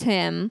arrest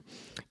him.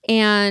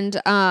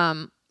 And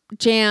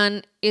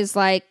Jan is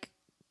like,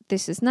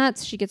 this is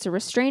nuts. She gets a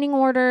restraining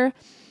order,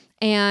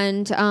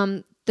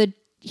 and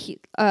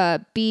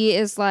B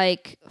is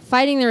like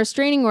fighting the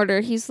restraining order.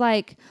 He's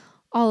like,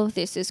 all of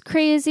this is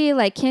crazy.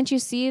 Like, can't you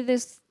see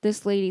this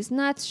lady's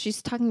nuts?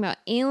 She's talking about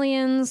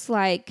aliens.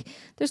 Like,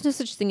 there's no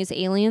such thing as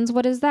aliens.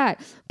 What is that?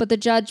 But the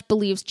judge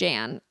believes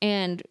Jan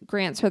and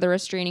grants her the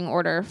restraining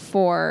order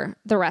for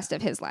the rest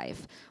of his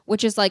life,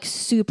 which is like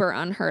super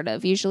unheard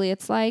of. Usually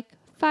it's like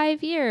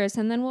 5 years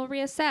and then we'll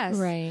reassess.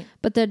 Right.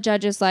 But the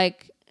judge is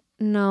like,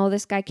 no,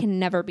 this guy can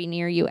never be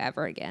near you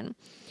ever again.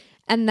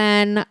 And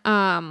then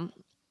on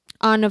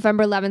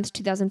November 11th,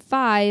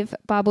 2005,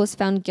 Bob was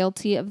found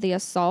guilty of the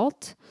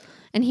assault.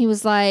 And he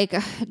was like,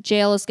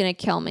 jail is going to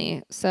kill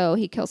me. So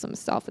he kills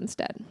himself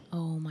instead.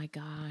 Oh, my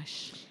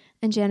gosh.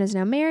 And Jan is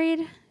now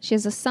married. She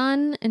has a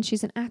son, and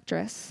she's an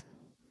actress.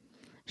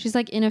 She's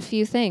like in a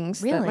few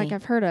things that like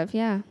I've heard of.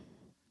 Yeah.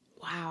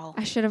 Wow.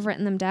 I should have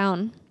written them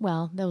down.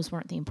 Well, those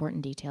weren't the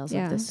important details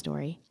of this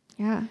story.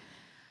 Yeah.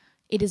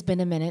 It has been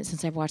a minute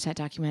since I've watched that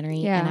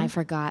documentary, and I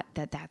forgot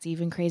that that's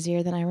even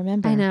crazier than I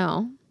remember. I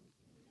know.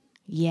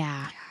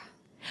 Yeah.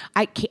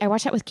 I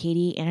watched that with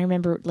Katie, and I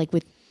remember like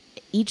with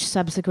each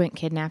subsequent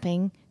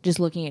kidnapping, just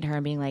looking at her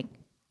and being like,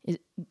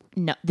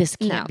 no, this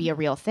can't be a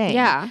real thing.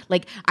 Yeah.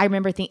 Like I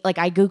remember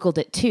I Googled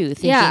it too,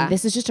 thinking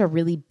this is just a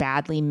really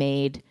badly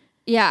made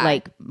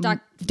like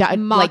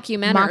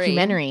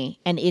mockumentary,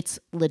 and it's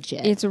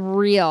legit. It's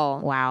real.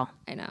 Wow.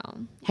 I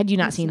know. Had you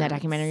not seen that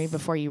documentary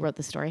before you wrote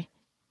the story?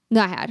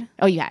 No, I had.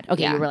 Oh, you had.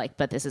 Okay, you were like,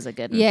 but this is a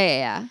good one.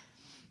 Yeah.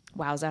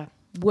 Wowza.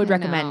 Would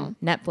recommend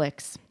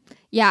Netflix.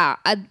 Yeah.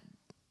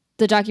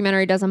 The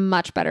documentary does a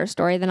much better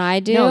story than I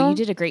do. No, you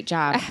did a great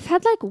job. I've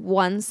had like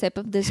one sip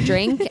of this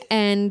drink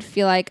and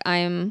feel like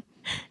I'm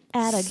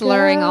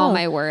slurring all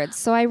my words.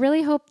 So I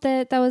really hope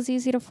that was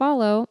easy to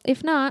follow.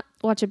 If not,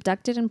 watch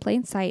Abducted in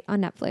Plain Sight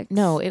on Netflix.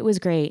 No, it was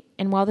great.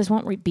 And while this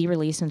won't be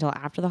released until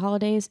after the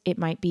holidays, it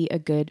might be a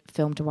good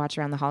film to watch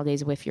around the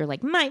holidays if you're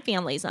like, my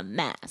family's a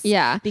mess.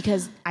 Yeah.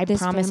 Because I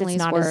promise it's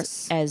not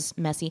as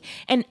messy.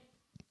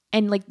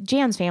 And like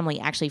Jan's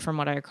family, actually, from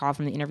what I recall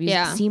from the interviews,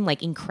 seem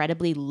like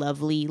incredibly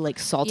lovely, like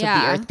salt of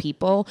the earth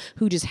people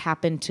who just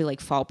happened to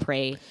like fall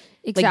prey.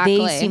 Exactly.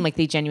 Like they seem like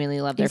they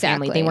genuinely love their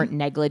family. They weren't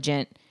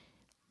negligent.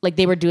 Like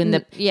they were doing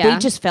they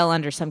just fell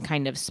under some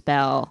kind of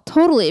spell.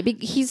 Totally.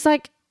 He's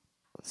like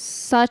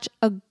such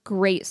a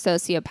great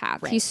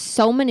sociopath. Right. He's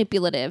so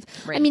manipulative.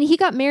 Right. I mean, he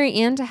got Mary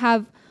Ann to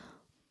have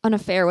an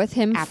affair with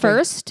him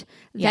first,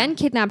 then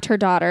kidnapped her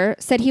daughter,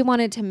 said he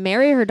wanted to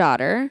marry her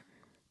daughter,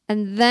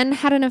 and then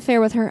had an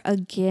affair with her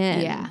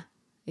again. Yeah.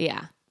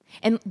 Yeah.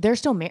 And they're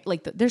still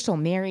they're still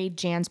married,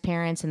 Jan's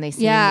parents, and they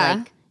seem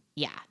like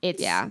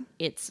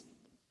it's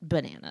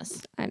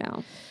bananas. I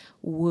know.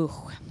 Woo.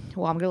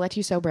 Well, I'm gonna let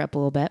you sober up a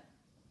little bit.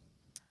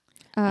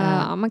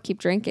 I'm gonna keep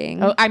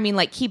drinking. Oh, I mean,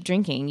 like keep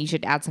drinking. You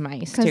should add some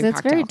ice to your it's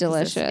cocktail, very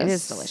delicious. It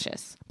is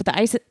delicious, but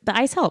the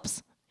ice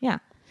helps. Yeah,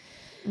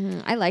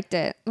 I liked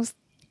it. It was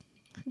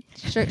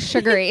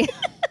sugary.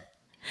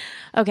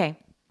 Okay.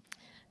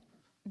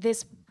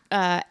 This,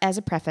 as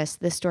a preface,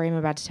 this story I'm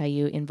about to tell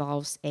you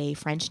involves a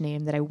French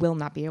name that I will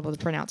not be able to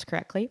pronounce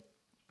correctly.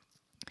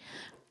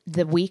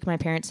 The week my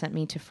parents sent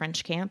me to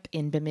French camp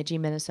in Bemidji,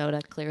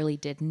 Minnesota, clearly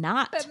did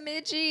not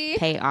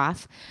pay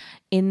off.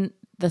 In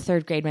the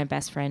third grade, my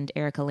best friend,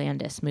 Erica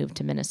Landis, moved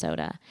to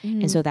Minnesota.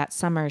 Mm-hmm. And so that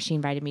summer, she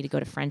invited me to go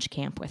to French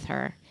camp with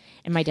her.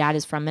 And my dad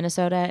is from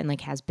Minnesota and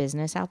like has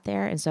business out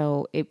there. And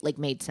so it like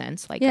made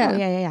sense. Like,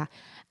 yeah.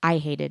 I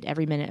hated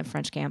every minute of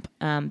French camp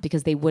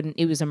because it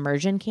was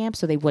immersion camp,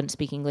 so they wouldn't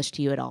speak English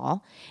to you at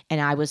all. And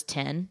I was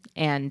 10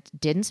 and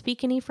didn't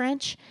speak any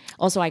French.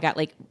 Also, I got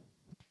like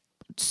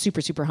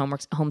super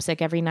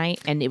homesick every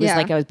night, and it was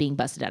like I was being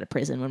busted out of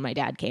prison when my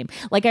dad came.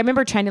 Like I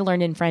remember trying to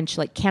learn in French,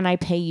 like, can I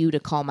pay you to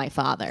call my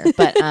father?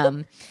 But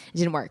it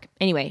didn't work.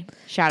 Anyway,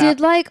 shout out. Did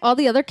like all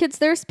the other kids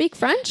there speak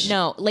French?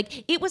 No,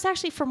 like it was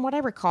actually, from what I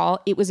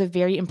recall, it was a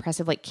very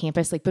impressive like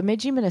campus. Like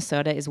Bemidji,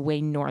 Minnesota is way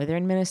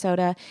northern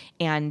Minnesota,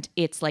 and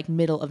it's like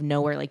middle of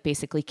nowhere, like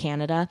basically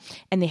Canada,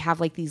 and they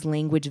have like these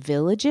language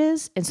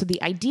villages. And so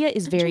the idea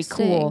is very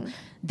cool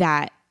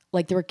that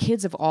like there were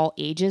kids of all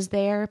ages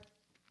there.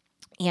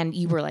 And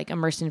you were like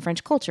immersed in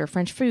French culture,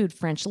 French food,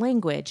 French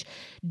language.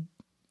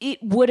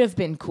 It would have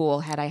been cool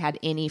had I had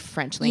any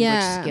French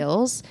language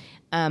skills.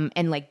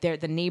 And like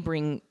the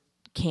neighboring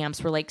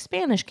camps were like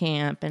Spanish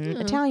camp and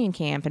Italian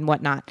camp and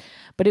whatnot.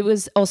 But it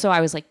was also,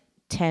 I was like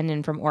 10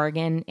 and from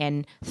Oregon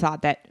and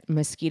thought that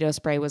mosquito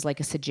spray was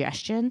like a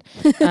suggestion.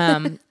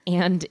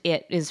 And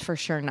it is for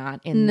sure not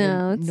in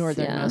the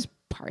northernmost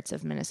parts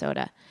of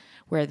Minnesota,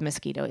 where the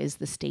mosquito is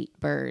the state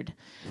bird.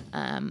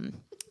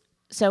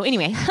 So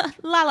anyway,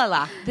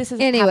 la. This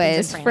is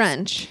anyways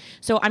French.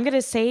 So I'm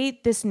gonna say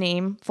this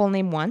full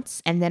name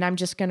once, and then I'm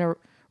just gonna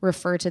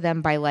refer to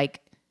them by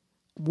like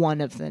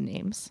one of the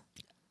names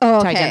to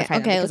identify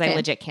them because I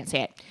legit can't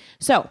say it.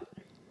 So,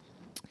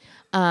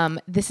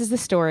 this is the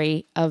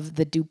story of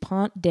the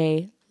Dupont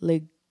de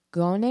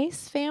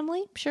Ligonnès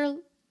family.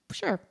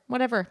 Sure,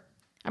 whatever.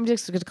 I'm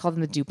just gonna call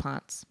them the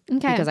Duponts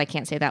because I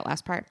can't say that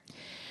last part.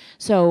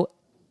 So,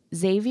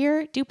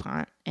 Xavier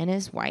Dupont and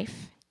his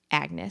wife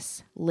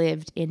Agnes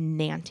lived in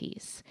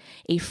Nantes,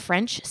 a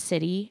French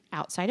city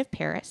outside of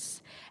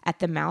Paris at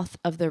the mouth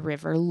of the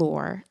river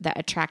Loire that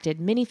attracted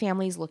many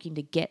families looking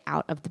to get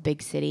out of the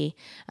big city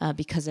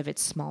because of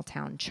its small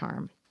town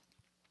charm.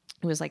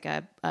 It was like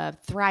a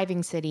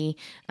thriving city,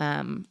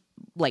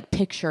 like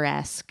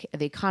picturesque.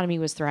 The economy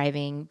was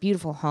thriving,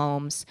 beautiful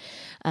homes.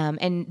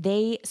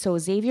 So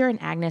Xavier and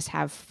Agnes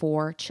have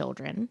 4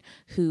 children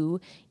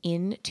who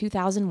in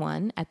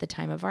 2001, at the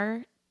time of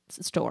our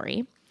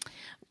story,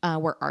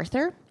 were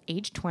Arthur,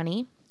 age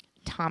 20,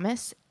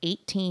 Thomas,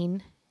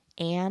 18,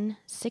 Anne,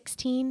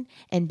 16,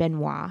 and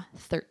Benoit,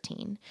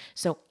 13.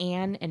 So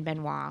Anne and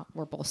Benoit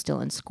were both still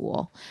in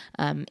school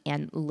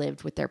and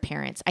lived with their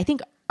parents. I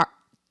think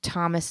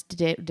Thomas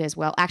did as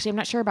well. Actually, I'm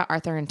not sure about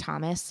Arthur and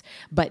Thomas,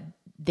 but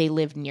they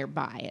lived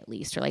nearby at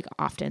least, or like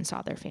often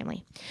saw their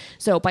family.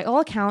 So by all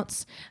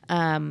accounts,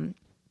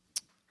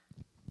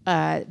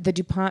 the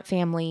Dupont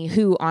family,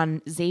 who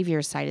on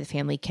Xavier's side of the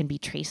family can be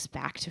traced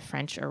back to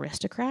French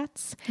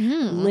aristocrats,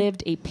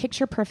 lived a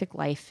picture-perfect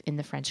life in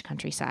the French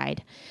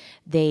countryside.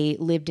 They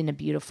lived in a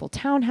beautiful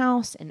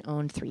townhouse and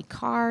owned 3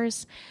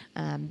 cars.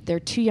 Their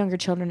 2 younger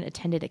children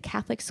attended a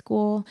Catholic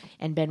school,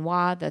 and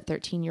Benoit, the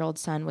 13-year-old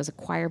son, was a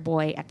choir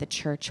boy at the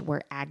church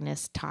where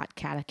Agnes taught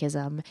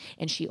catechism,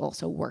 and she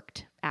also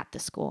worked at the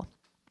school.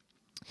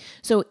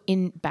 So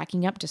in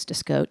backing up just a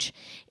scotch,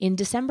 in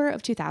December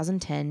of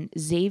 2010,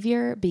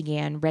 Xavier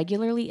began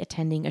regularly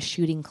attending a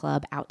shooting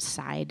club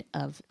outside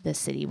of the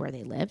city where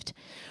they lived,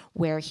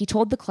 where he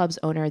told the club's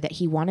owner that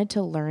he wanted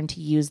to learn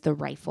to use the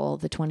rifle,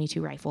 the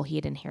 .22 rifle he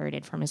had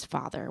inherited from his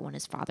father when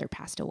his father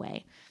passed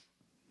away.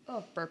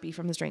 Oh, burpee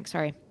from this drink,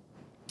 sorry.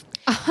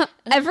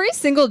 Every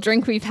single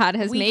drink we've had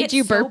has made get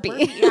you so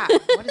burpy. Yeah.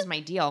 What is my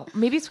deal?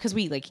 Maybe it's because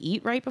we like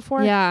eat right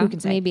before. Yeah, Who can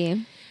say?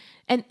 maybe.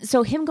 And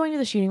so him going to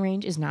the shooting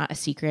range is not a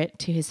secret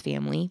to his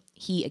family.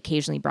 He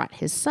occasionally brought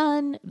his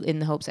son in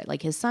the hopes that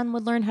like his son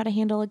would learn how to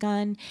handle a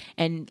gun.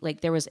 And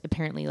like there was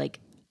apparently like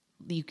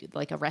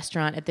a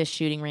restaurant at this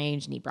shooting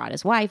range, and he brought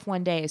his wife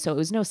one day. So it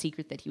was no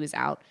secret that he was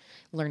out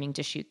learning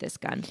to shoot this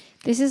gun.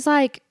 This is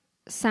like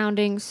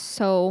sounding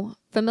so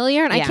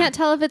familiar, and I can't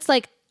tell if it's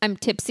like I'm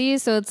tipsy,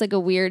 so it's like a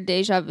weird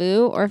deja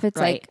vu, or if it's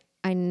like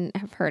I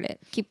have heard it.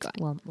 Keep going.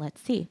 Well,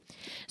 let's see.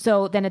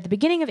 So then at the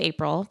beginning of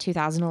April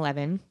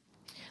 2011,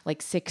 like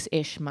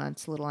 6-ish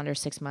months, a little under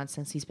 6 months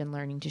since he's been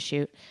learning to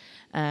shoot,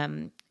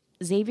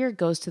 Xavier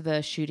goes to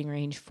the shooting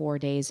range 4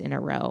 days in a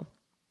row.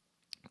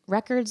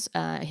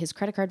 His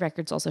credit card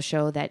records also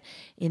show that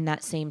in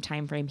that same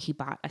time frame, he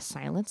bought a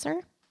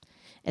silencer,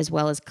 as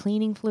well as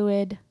cleaning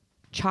fluid,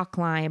 chalk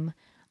lime,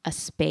 a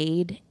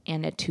spade,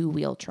 and a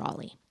 2-wheel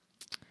trolley.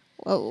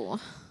 Whoa.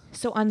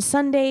 So on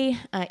Sunday,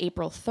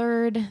 April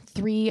 3rd,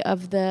 3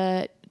 of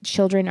the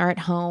children are at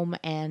home,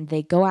 and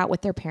they go out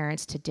with their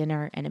parents to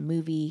dinner and a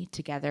movie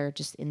together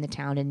just in the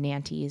town in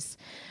Nantes.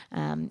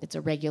 It's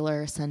a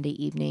regular Sunday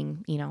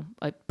evening,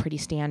 pretty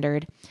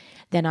standard.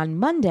 Then on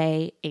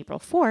Monday, April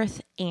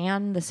 4th,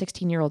 Anne, the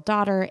 16-year-old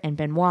daughter, and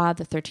Benoit,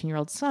 the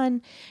 13-year-old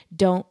son,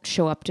 don't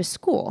show up to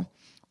school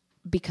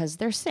because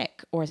they're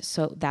sick, or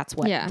so that's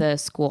what the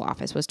school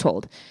office was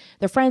told.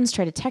 Their friends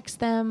try to text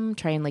them,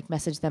 try and like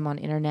message them on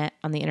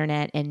the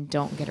internet, and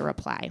don't get a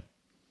reply.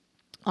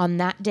 On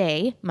that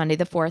day, Monday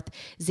the 4th,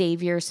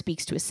 Xavier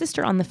speaks to his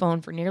sister on the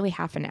phone for nearly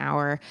half an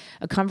hour,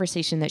 a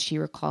conversation that she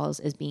recalls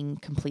as being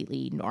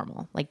completely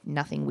normal, like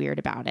nothing weird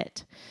about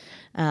it.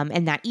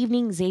 And that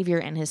evening, Xavier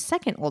and his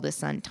second oldest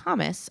son,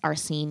 Thomas, are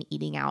seen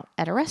eating out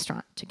at a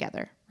restaurant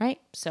together,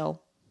 right? So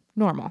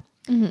normal.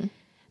 Mm-hmm.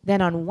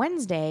 Then on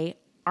Wednesday,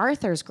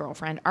 Arthur's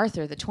girlfriend,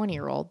 Arthur, the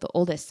 20-year-old, the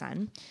oldest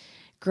son,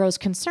 grows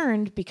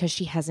concerned because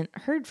she hasn't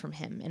heard from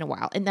him in a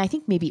while. And I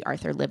think maybe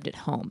Arthur lived at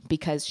home,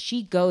 because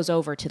she goes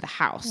over to the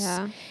house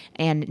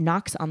and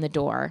knocks on the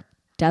door,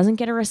 doesn't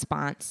get a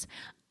response.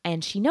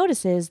 And she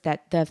notices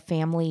that the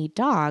family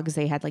dogs,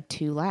 they had like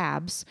 2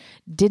 labs,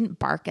 didn't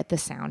bark at the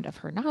sound of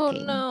her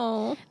knocking.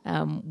 Oh,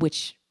 no.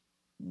 Which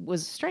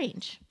was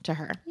strange to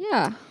her.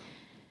 Yeah.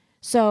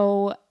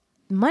 So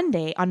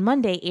on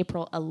Monday,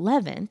 April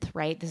 11th,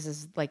 right? This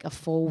is like a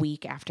full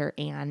week after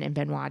Anne and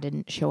Benoit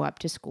didn't show up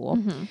to school.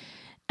 Mm-hmm.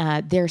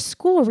 Their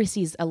school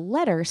receives a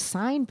letter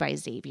signed by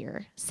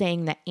Xavier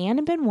saying that Anne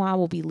and Benoit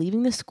will be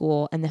leaving the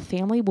school and the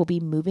family will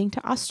be moving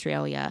to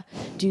Australia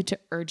due to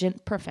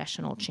urgent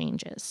professional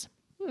changes.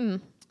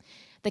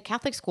 The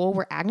Catholic school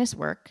where Agnes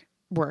worked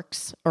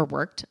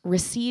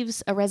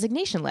receives a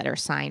resignation letter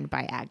signed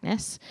by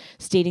Agnes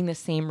stating the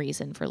same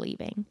reason for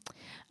leaving.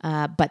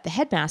 But the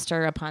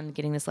headmaster, upon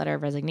getting this letter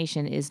of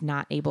resignation, is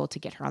not able to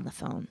get her on the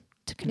phone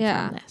to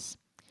confirm this.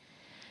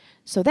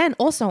 So then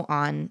also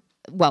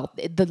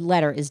the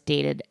letter is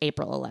dated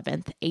April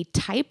 11th. A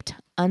typed,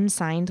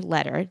 unsigned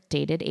letter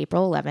dated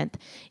April 11th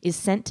is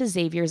sent to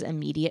Xavier's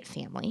immediate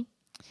family.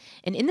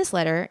 And in this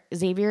letter,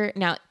 Xavier,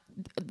 now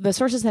the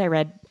sources that I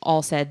read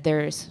all said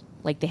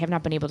they have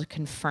not been able to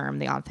confirm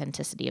the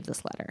authenticity of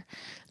this letter.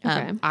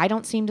 Okay. I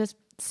don't seem to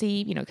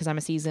see, because I'm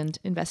a seasoned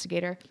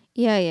investigator.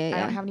 Yeah. I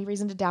don't have any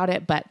reason to doubt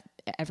it, but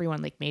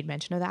everyone made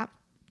mention of that.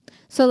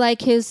 So like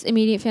his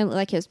immediate family,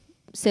 like his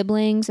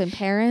siblings and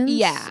parents?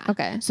 Yeah.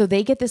 Okay. So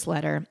they get this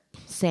letter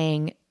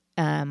saying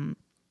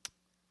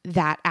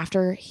that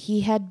after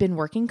he had been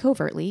working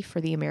covertly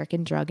for the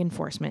American Drug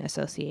Enforcement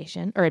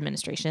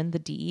Administration, the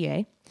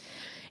DEA,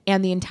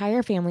 and the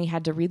entire family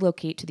had to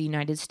relocate to the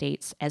United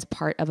States as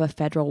part of a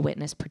federal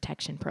witness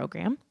protection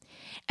program,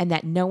 and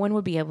that no one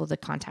would be able to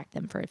contact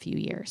them for a few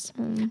years.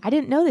 I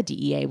didn't know the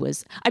DEA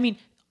was,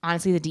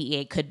 honestly, the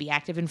DEA could be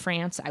active in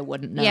France. I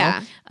wouldn't know.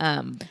 Yeah.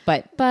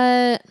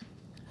 But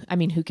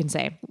who can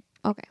say?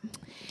 Okay.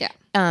 Yeah.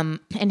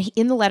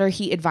 In the letter,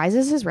 he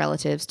advises his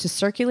relatives to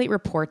circulate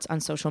reports on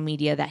social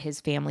media that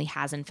his family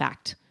has, in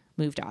fact,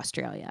 moved to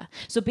Australia.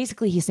 So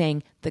basically he's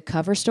saying the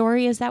cover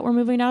story is that we're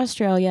moving to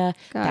Australia.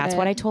 That's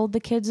what I told the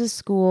kids at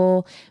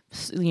school,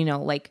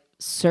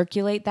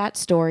 circulate that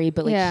story.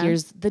 But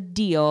here's the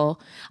deal.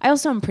 I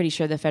also am pretty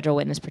sure the federal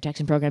witness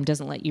protection program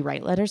doesn't let you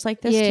write letters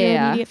like this to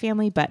your immediate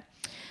family. But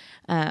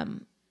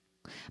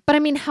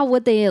how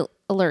would they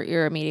alert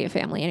your immediate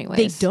family anyways?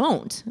 They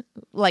don't.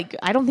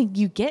 I don't think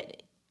you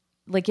get...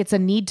 it's a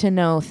need to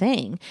know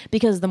thing,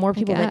 because the more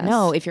people that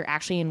know, if you're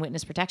actually in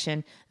witness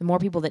protection, the more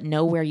people that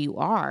know where you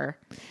are.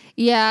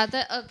 Yeah.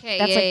 That's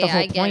the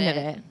whole point of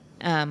it.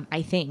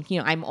 I think,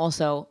 I'm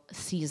also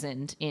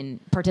seasoned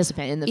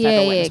participant in the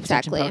federal witness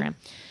protection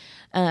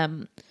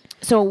program.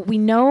 So we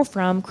know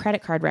from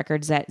credit card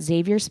records that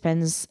Xavier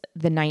spends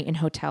the night in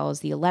hotels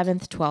the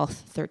 11th,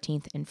 12th,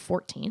 13th, and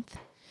 14th.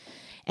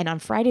 And on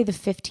Friday the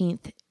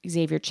 15th,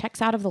 Xavier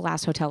checks out of the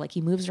last hotel. He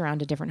moves around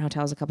to different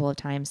hotels a couple of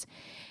times.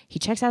 He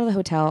checks out of the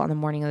hotel on the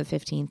morning of the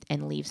 15th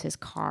and leaves his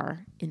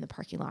car in the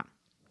parking lot.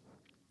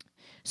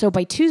 So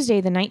by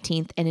Tuesday, the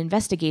 19th, an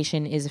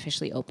investigation is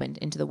officially opened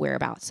into the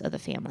whereabouts of the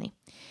family.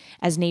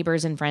 As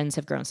neighbors and friends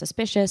have grown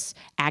suspicious,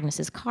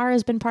 Agnes's car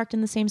has been parked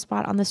in the same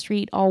spot on the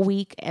street all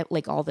week.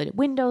 Like all the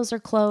windows are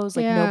closed.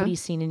 Like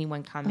nobody's seen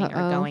anyone coming or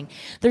going.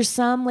 There's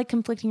some like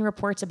conflicting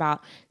reports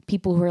about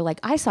people who are like,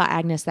 I saw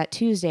Agnes that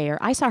Tuesday or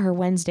I saw her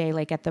Wednesday,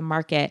 like at the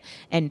market,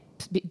 and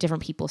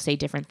different people say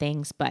different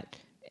things, but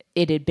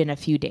it had been a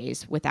few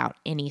days without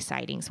any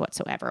sightings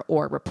whatsoever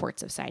or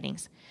reports of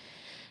sightings.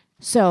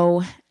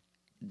 So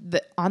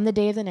on the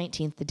day of the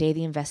 19th, the day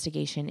the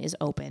investigation is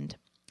opened,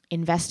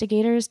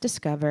 investigators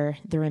discover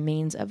the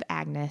remains of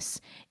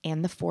Agnes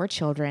and the 4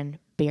 children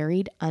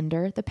buried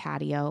under the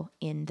patio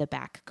in the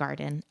back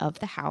garden of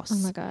the house. Oh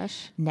my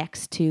gosh.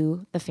 Next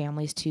to the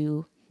family's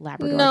 2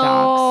 Labrador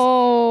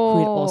dogs who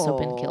had also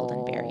been killed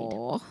and buried.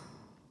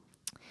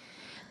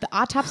 The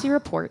autopsy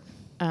report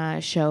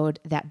showed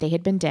that they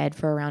had been dead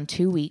for around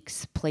 2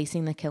 weeks,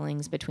 placing the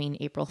killings between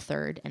April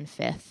 3rd and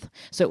 5th.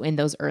 So in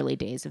those early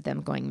days of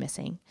them going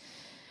missing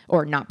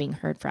or not being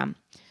heard from.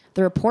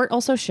 The report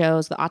also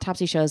shows, the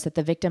autopsy shows that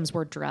the victims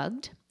were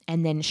drugged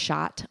and then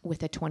shot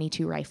with a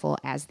 .22 rifle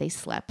as they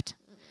slept.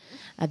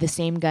 The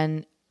same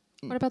gun.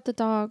 What about the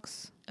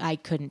dogs? I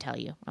couldn't tell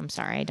you. I'm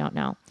sorry. I don't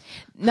know.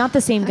 Not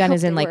the same gun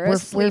as in like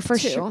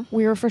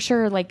we were for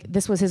sure like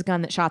this was his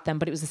gun that shot them,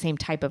 but it was the same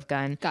type of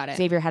gun. Got it.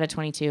 Xavier had a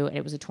 .22 and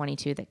it was a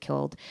 .22 that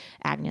killed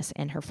Agnes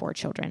and her 4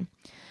 children.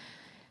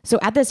 So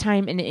at this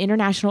time, an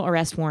international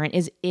arrest warrant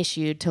is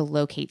issued to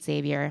locate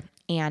Xavier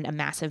and a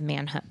massive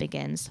manhunt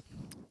begins.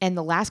 And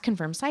the last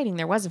confirmed sighting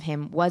there was of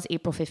him was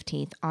April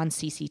 15th on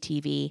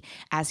CCTV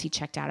as he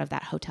checked out of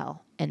that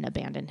hotel and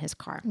abandoned his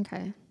car.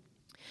 Okay.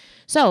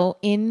 So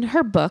in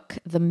her book,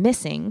 The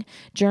Missing,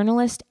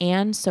 journalist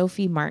Anne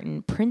Sophie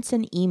Martin prints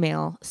an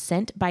email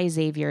sent by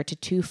Xavier to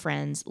 2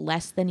 friends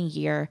less than a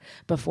year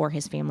before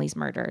his family's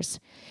murders.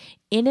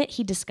 In it,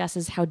 he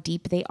discusses how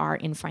deep they are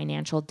in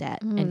financial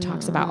debt and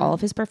talks about all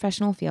of his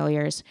professional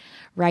failures,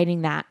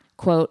 writing that,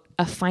 quote,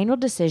 a final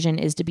decision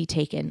is to be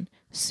taken,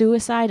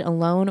 suicide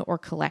alone or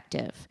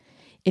collective.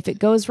 If it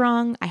goes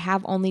wrong, I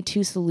have only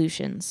 2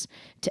 solutions,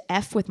 to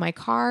F with my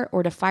car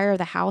or to fire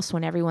the house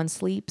when everyone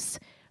sleeps.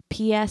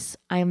 P.S.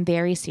 I am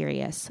very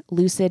serious,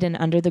 lucid and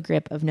under the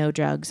grip of no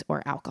drugs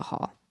or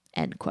alcohol,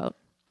 end quote.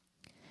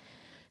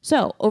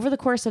 So over the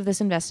course of this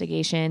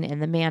investigation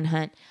and the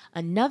manhunt,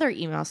 another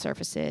email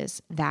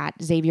surfaces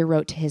that Xavier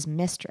wrote to his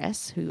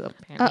mistress, who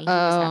apparently he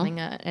was having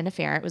an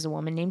affair. It was a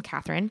woman named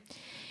Catherine.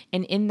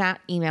 And in that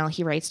email,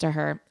 he writes to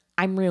her,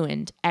 I'm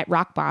ruined, at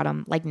rock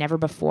bottom, like never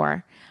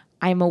before.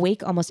 I am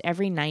awake almost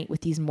every night with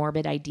these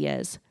morbid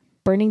ideas.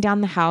 Burning down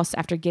the house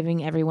after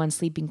giving everyone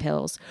sleeping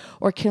pills,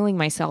 or killing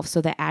myself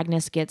so that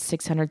Agnes gets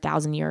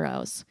 600,000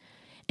 euros.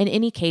 In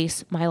any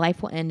case, my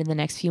life will end in the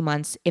next few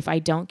months if I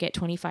don't get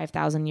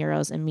 25,000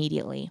 euros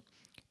immediately.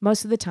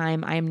 Most of the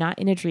time, I am not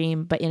in a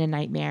dream, but in a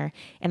nightmare,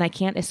 and I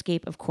can't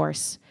escape, of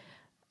course,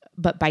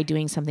 but by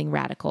doing something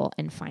radical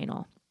and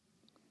final.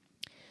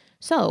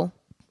 So,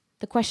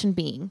 the question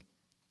being,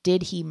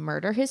 did he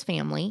murder his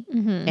family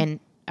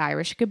and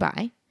Irish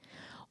goodbye?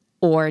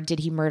 Or did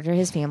he murder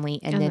his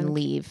family and then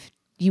leave?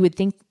 You would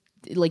think,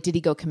 like, did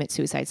he go commit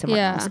suicide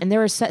somewhere else? And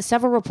there were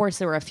several reports.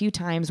 There were a few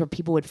times where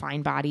people would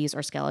find bodies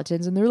or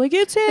skeletons and they were like,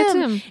 it's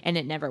him. And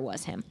it never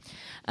was him.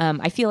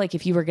 I feel like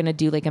if you were going to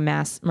do like a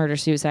mass murder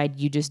suicide,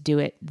 you just do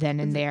it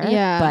then and there.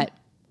 Yeah. But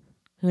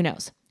who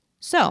knows?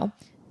 So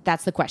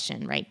that's the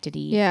question, right? Did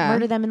he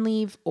murder them and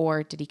leave,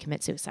 or did he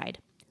commit suicide?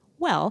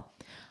 Well,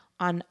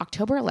 on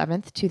October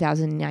 11th,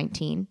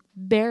 2019,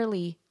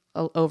 barely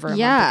over a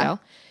month ago,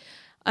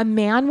 a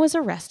man was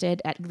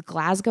arrested at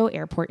Glasgow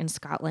Airport in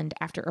Scotland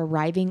after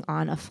arriving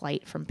on a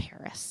flight from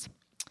Paris.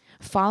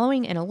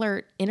 Following an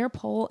alert,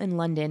 Interpol in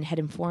London had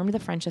informed the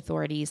French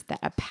authorities that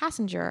a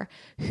passenger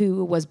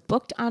who was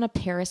booked on a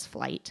Paris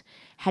flight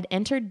had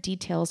entered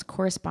details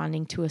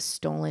corresponding to a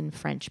stolen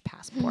French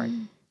passport.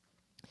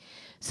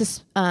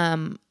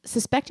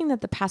 Suspecting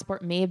that the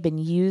passport may have been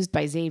used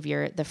by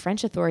Xavier, the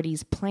French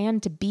authorities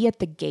planned to be at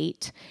the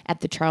gate at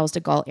the Charles de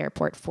Gaulle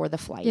airport for the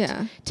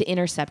flight to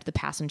intercept the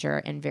passenger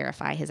and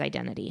verify his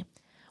identity.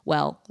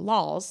 Well,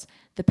 lols,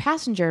 the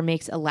passenger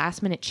makes a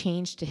last-minute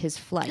change to his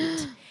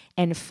flight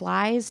and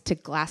flies to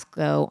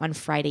Glasgow on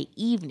Friday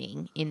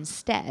evening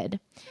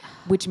instead,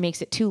 which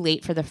makes it too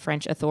late for the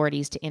French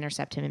authorities to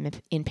intercept him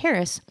in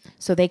Paris.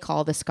 So they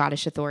call the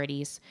Scottish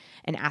authorities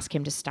and ask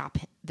him to stop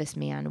this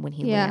man when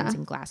he lands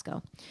in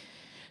Glasgow.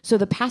 So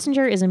the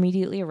passenger is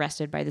immediately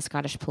arrested by the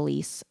Scottish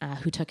police,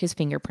 who took his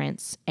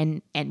fingerprints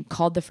and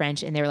called the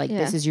French, and they were like,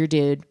 this is your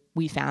dude.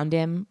 We found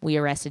him. We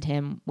arrested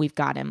him. We've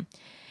got him.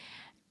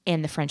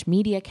 And the French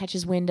media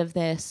catches wind of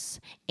this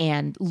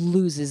and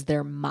loses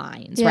their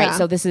minds, right?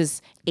 So this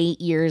is 8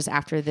 years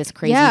after this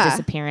crazy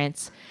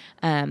disappearance.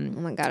 Oh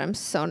my God, I'm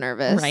so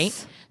nervous.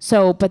 Right?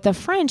 So, but the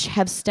French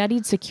have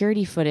studied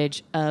security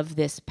footage of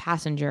this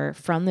passenger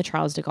from the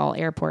Charles de Gaulle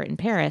airport in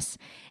Paris,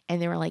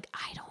 and they were like,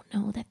 I don't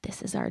know that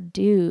this is our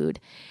dude.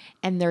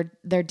 And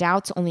their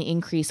doubts only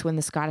increase when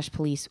the Scottish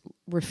police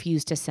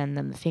refuse to send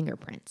them the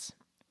fingerprints,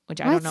 which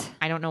I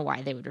don't know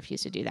why they would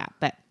refuse to do that,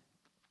 but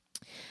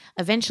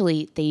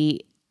eventually they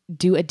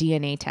do a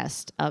DNA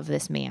test of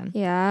this man.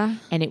 Yeah.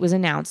 And it was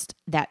announced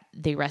that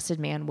the arrested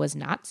man was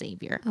not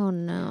Xavier, Oh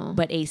no.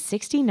 but a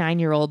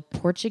 69-year-old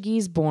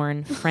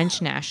Portuguese-born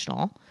French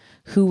national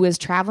who was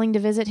traveling to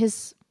visit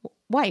his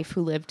wife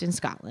who lived in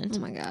Scotland. Oh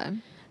my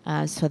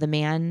God. So the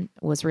man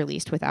was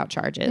released without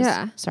charges.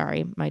 Yeah.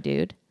 Sorry, my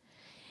dude.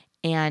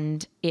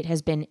 And it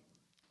has been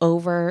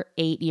over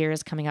 8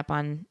 years, coming up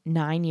on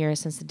 9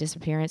 years since the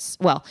disappearance.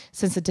 Well,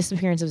 since the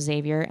disappearance of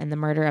Xavier and the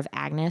murder of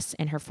Agnes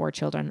and her 4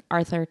 children,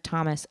 Arthur,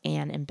 Thomas,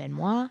 Anne, and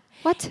Benoit.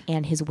 What?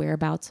 And his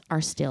whereabouts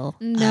are still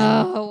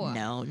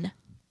unknown.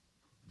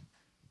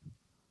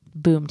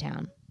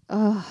 Boomtown.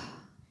 Oh,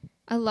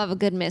 I love a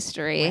good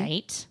mystery.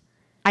 Right?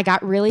 I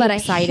got really But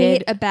excited. I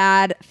hate a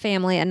bad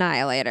family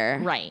annihilator.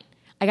 Right.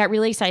 I got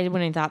really excited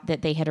when I thought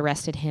that they had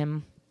arrested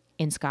him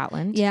in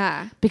Scotland.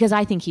 Yeah. Because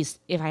I think if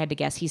I had to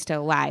guess, he's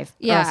still alive.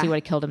 Or Yeah. else he would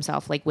have killed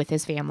himself, like, with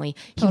his family.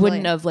 He Totally.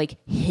 wouldn't have, like,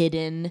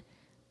 hidden,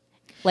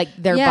 like,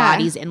 their Yeah.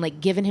 bodies and,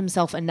 like, given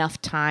himself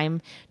enough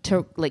time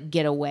to, like,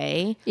 get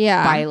away.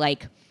 Yeah. By,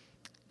 like,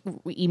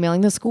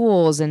 emailing the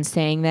schools and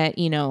saying that,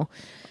 you know,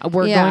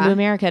 we're Yeah. going to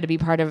America to be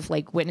part of,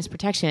 like, witness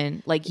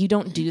protection. Like, you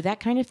don't do that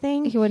kind of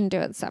thing He wouldn't do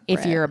it separate.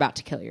 if you're about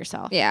to kill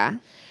yourself. Yeah.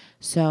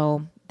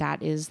 So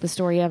that is the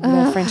story of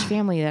the French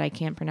family that I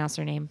can't pronounce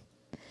their name.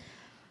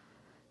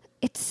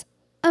 It's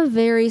a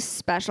very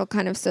special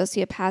kind of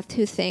sociopath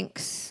who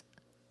thinks,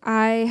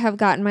 I have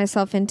gotten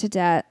myself into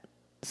debt,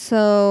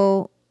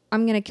 so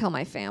I'm going to kill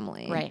my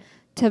family. Right.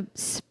 To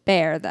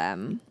spare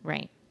them.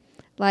 Right.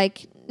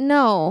 Like,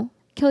 no,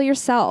 kill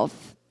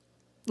yourself.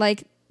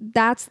 Like,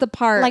 that's the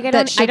part Like, I that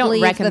don't should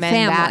leave recommend the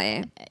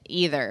family. that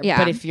either. Yeah.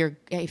 But if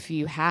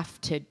you have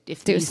to,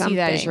 if Do you see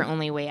that as something. your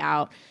only way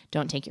out,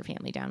 don't take your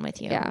family down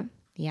with you. Yeah.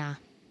 Yeah.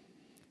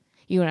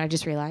 You know what I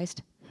just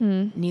realized?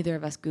 Neither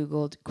of us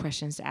Googled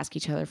questions to ask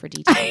each other for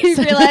details.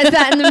 I realized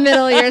that in the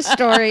middle of your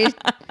story.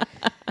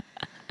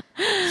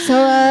 So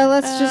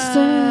let's just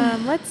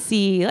Let's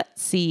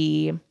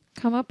see.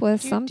 come up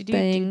with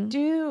something.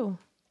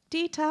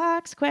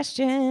 Detox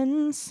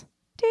questions.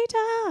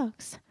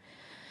 Detox.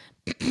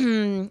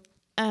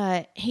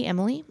 Hey,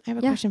 Emily, I have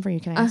a question for you.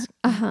 Can I ask?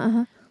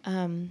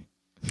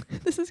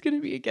 This is going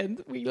to be, again,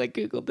 we like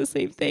Googled the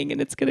same thing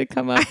and it's going to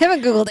come up. I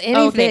haven't Googled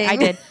anything. Okay, I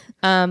did.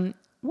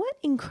 What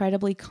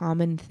incredibly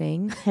common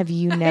thing have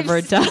you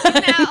never done?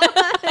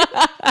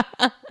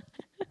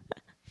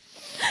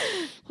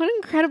 What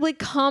incredibly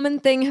common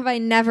thing have I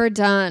never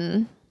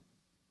done?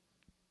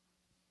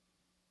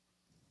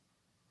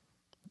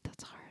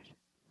 That's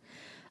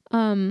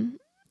hard.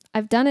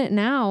 I've done it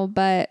now,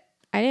 but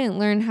I didn't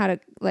learn how to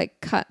like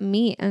cut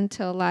meat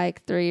until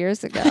like 3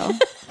 years ago.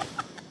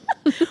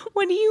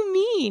 What do you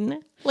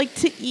mean? Like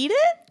to eat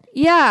it?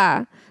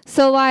 Yeah.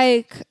 So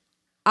like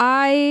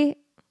the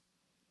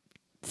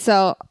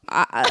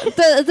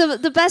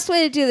best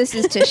way to do this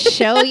is to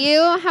show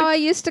you how I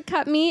used to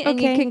cut meat, and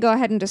Okay. you can go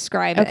ahead and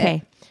describe it.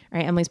 Okay. All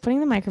right. Emily's putting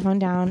the microphone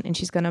down and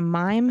she's going to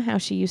mime how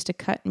she used to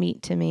cut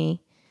meat to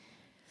me.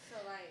 So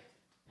like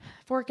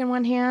Fork in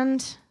one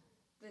hand.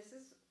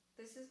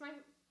 this is my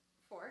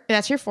fork.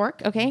 That's your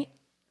fork. Okay.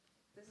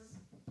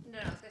 No,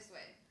 this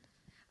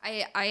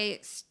way. I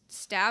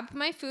stab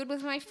my food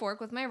with my fork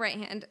with my right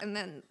hand, and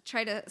then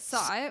try to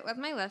saw it with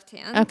my left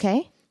hand.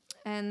 Okay.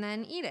 And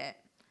then eat it.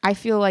 I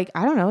feel like,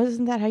 I don't know,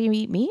 isn't that how you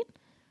eat meat?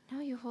 No,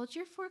 you hold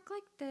your fork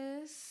like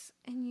this,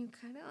 and you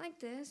cut it like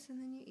this, and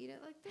then you eat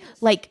it like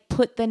this. Like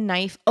put the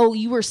knife. Oh,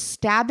 you were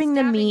stabbing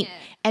the meat it.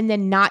 and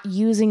then not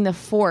using the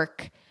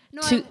fork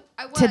No, to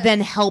I to then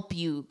was. help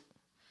you.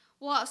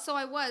 Well, so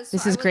I was.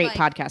 This so is I would, great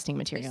like, podcasting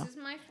material. This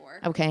is my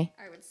fork. Okay.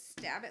 I would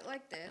stab it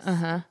like this,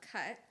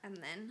 cut, and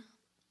then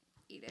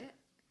eat it.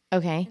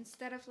 Okay.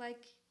 Instead of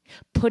like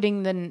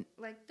Putting the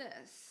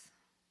this.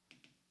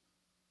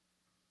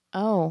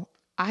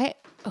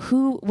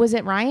 who was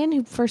it, Ryan,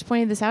 who first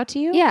pointed this out to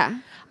you? Yeah.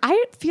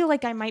 I feel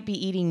like I might be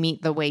eating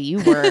meat the way you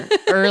were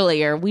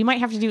earlier. We might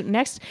have to do it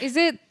next. Is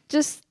it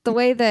just the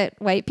way that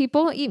white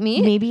people eat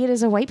meat? Maybe it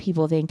is a white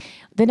people thing.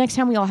 The next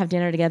time we all have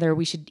dinner together,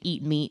 we should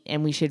eat meat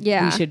and we should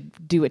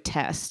do a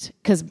test,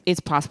 because it's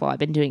possible I've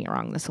been doing it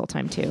wrong this whole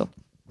time too.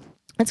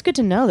 That's good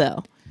to know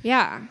though.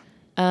 Yeah.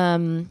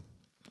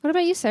 What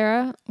about you,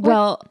 Sarah?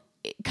 Well,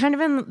 kind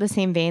of in the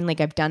same vein,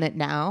 like I've done it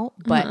now,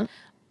 but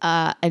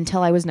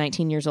until I was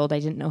 19 years old, I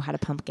didn't know how to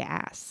pump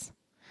gas.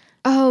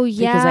 Oh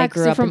yeah, Because I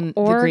grew up from in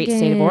the great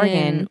state of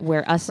Oregon,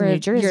 where us in New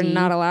Jersey, you're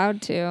not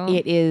allowed to.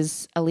 it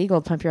is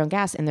illegal to pump your own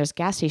gas, and there's a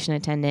gas station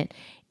attendant.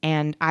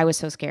 And I was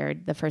so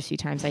scared the first few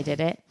times I did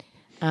it.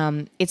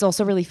 It's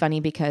also really funny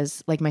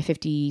because like my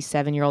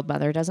 57-year-old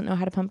mother doesn't know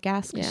how to pump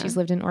gas because she's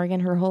lived in Oregon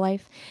her whole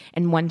life.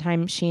 And one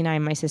time she and I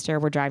and my sister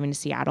were driving to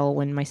Seattle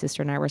when my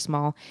sister and I were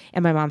small,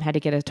 and my mom had to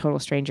get a total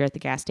stranger at the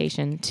gas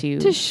station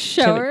to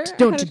show her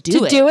to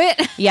do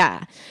it.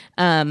 Yeah.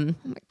 Oh my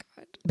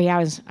god. But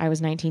yeah, I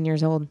was 19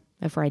 years old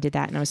before I did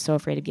that, and I was so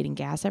afraid of getting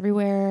gas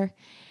everywhere.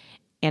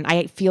 And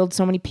I field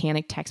so many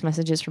panic text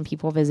messages from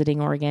people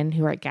visiting Oregon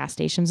who are at gas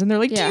stations, and they're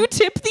like, "Do you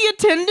tip the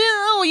attendant?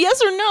 Oh,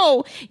 yes or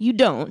no? You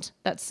don't.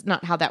 That's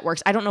not how that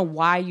works. I don't know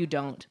why you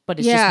don't, but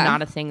it's just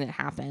not a thing that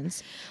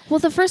happens. Well,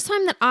 the first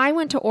time that I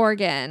went to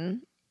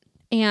Oregon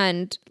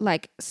and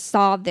like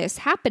saw this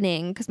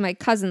happening, because my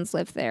cousins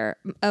live there,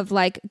 of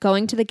like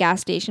going to the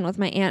gas station with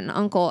my aunt and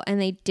uncle and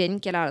they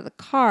didn't get out of the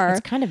car.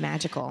 It's kind of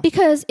magical.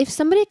 Because if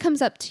somebody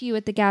comes up to you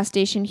at the gas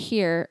station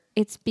here,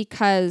 it's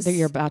because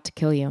you're about to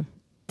kill you.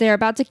 They're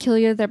about to kill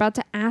you. They're about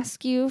to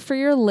ask you for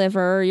your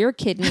liver or your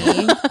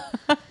kidney.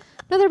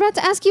 No, they're about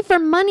to ask you for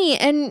money.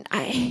 And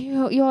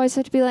you always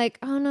have to be like,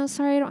 oh no,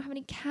 sorry, I don't have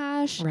any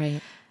cash. Right.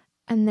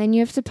 And then you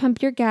have to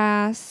pump your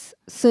gas.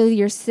 So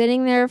you're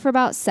sitting there for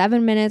about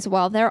 7 minutes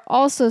while they're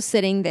also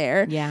sitting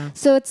there. Yeah.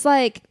 So it's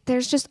like,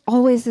 there's just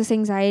always this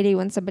anxiety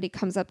when somebody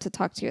comes up to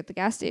talk to you at the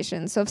gas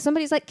station. So if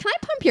somebody's like, can I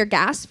pump your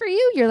gas for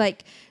you? You're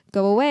like,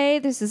 go away.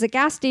 This is a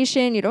gas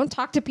station. You don't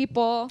talk to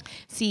people.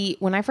 See,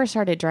 when I first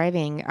started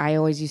driving, I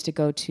always used to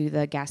go to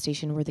the gas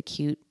station where the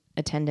cute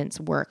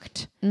attendants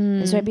worked.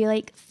 And so I'd be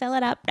like, fill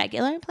it up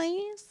regular,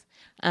 please.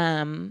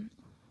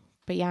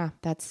 But yeah,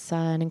 that's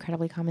an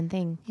incredibly common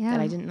thing that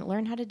I didn't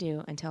learn how to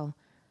do until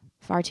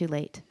far too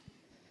late.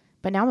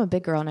 But now I'm a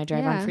big girl and I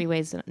drive on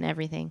freeways and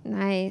everything.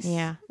 Nice.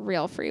 Yeah.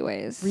 Real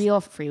freeways.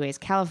 Real freeways.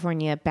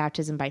 California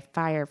baptism by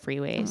fire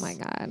freeways. Oh my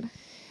God.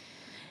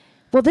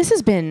 Well, this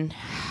has been,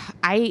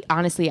 I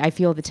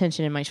feel the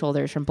tension in my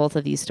shoulders from both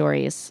of these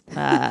stories.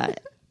 But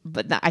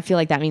I feel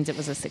like that means it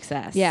was a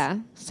success. Yeah.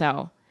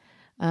 So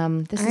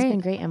this has been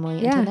great,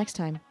 Emily. Yeah. Until next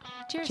time.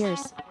 Cheers.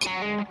 Cheers.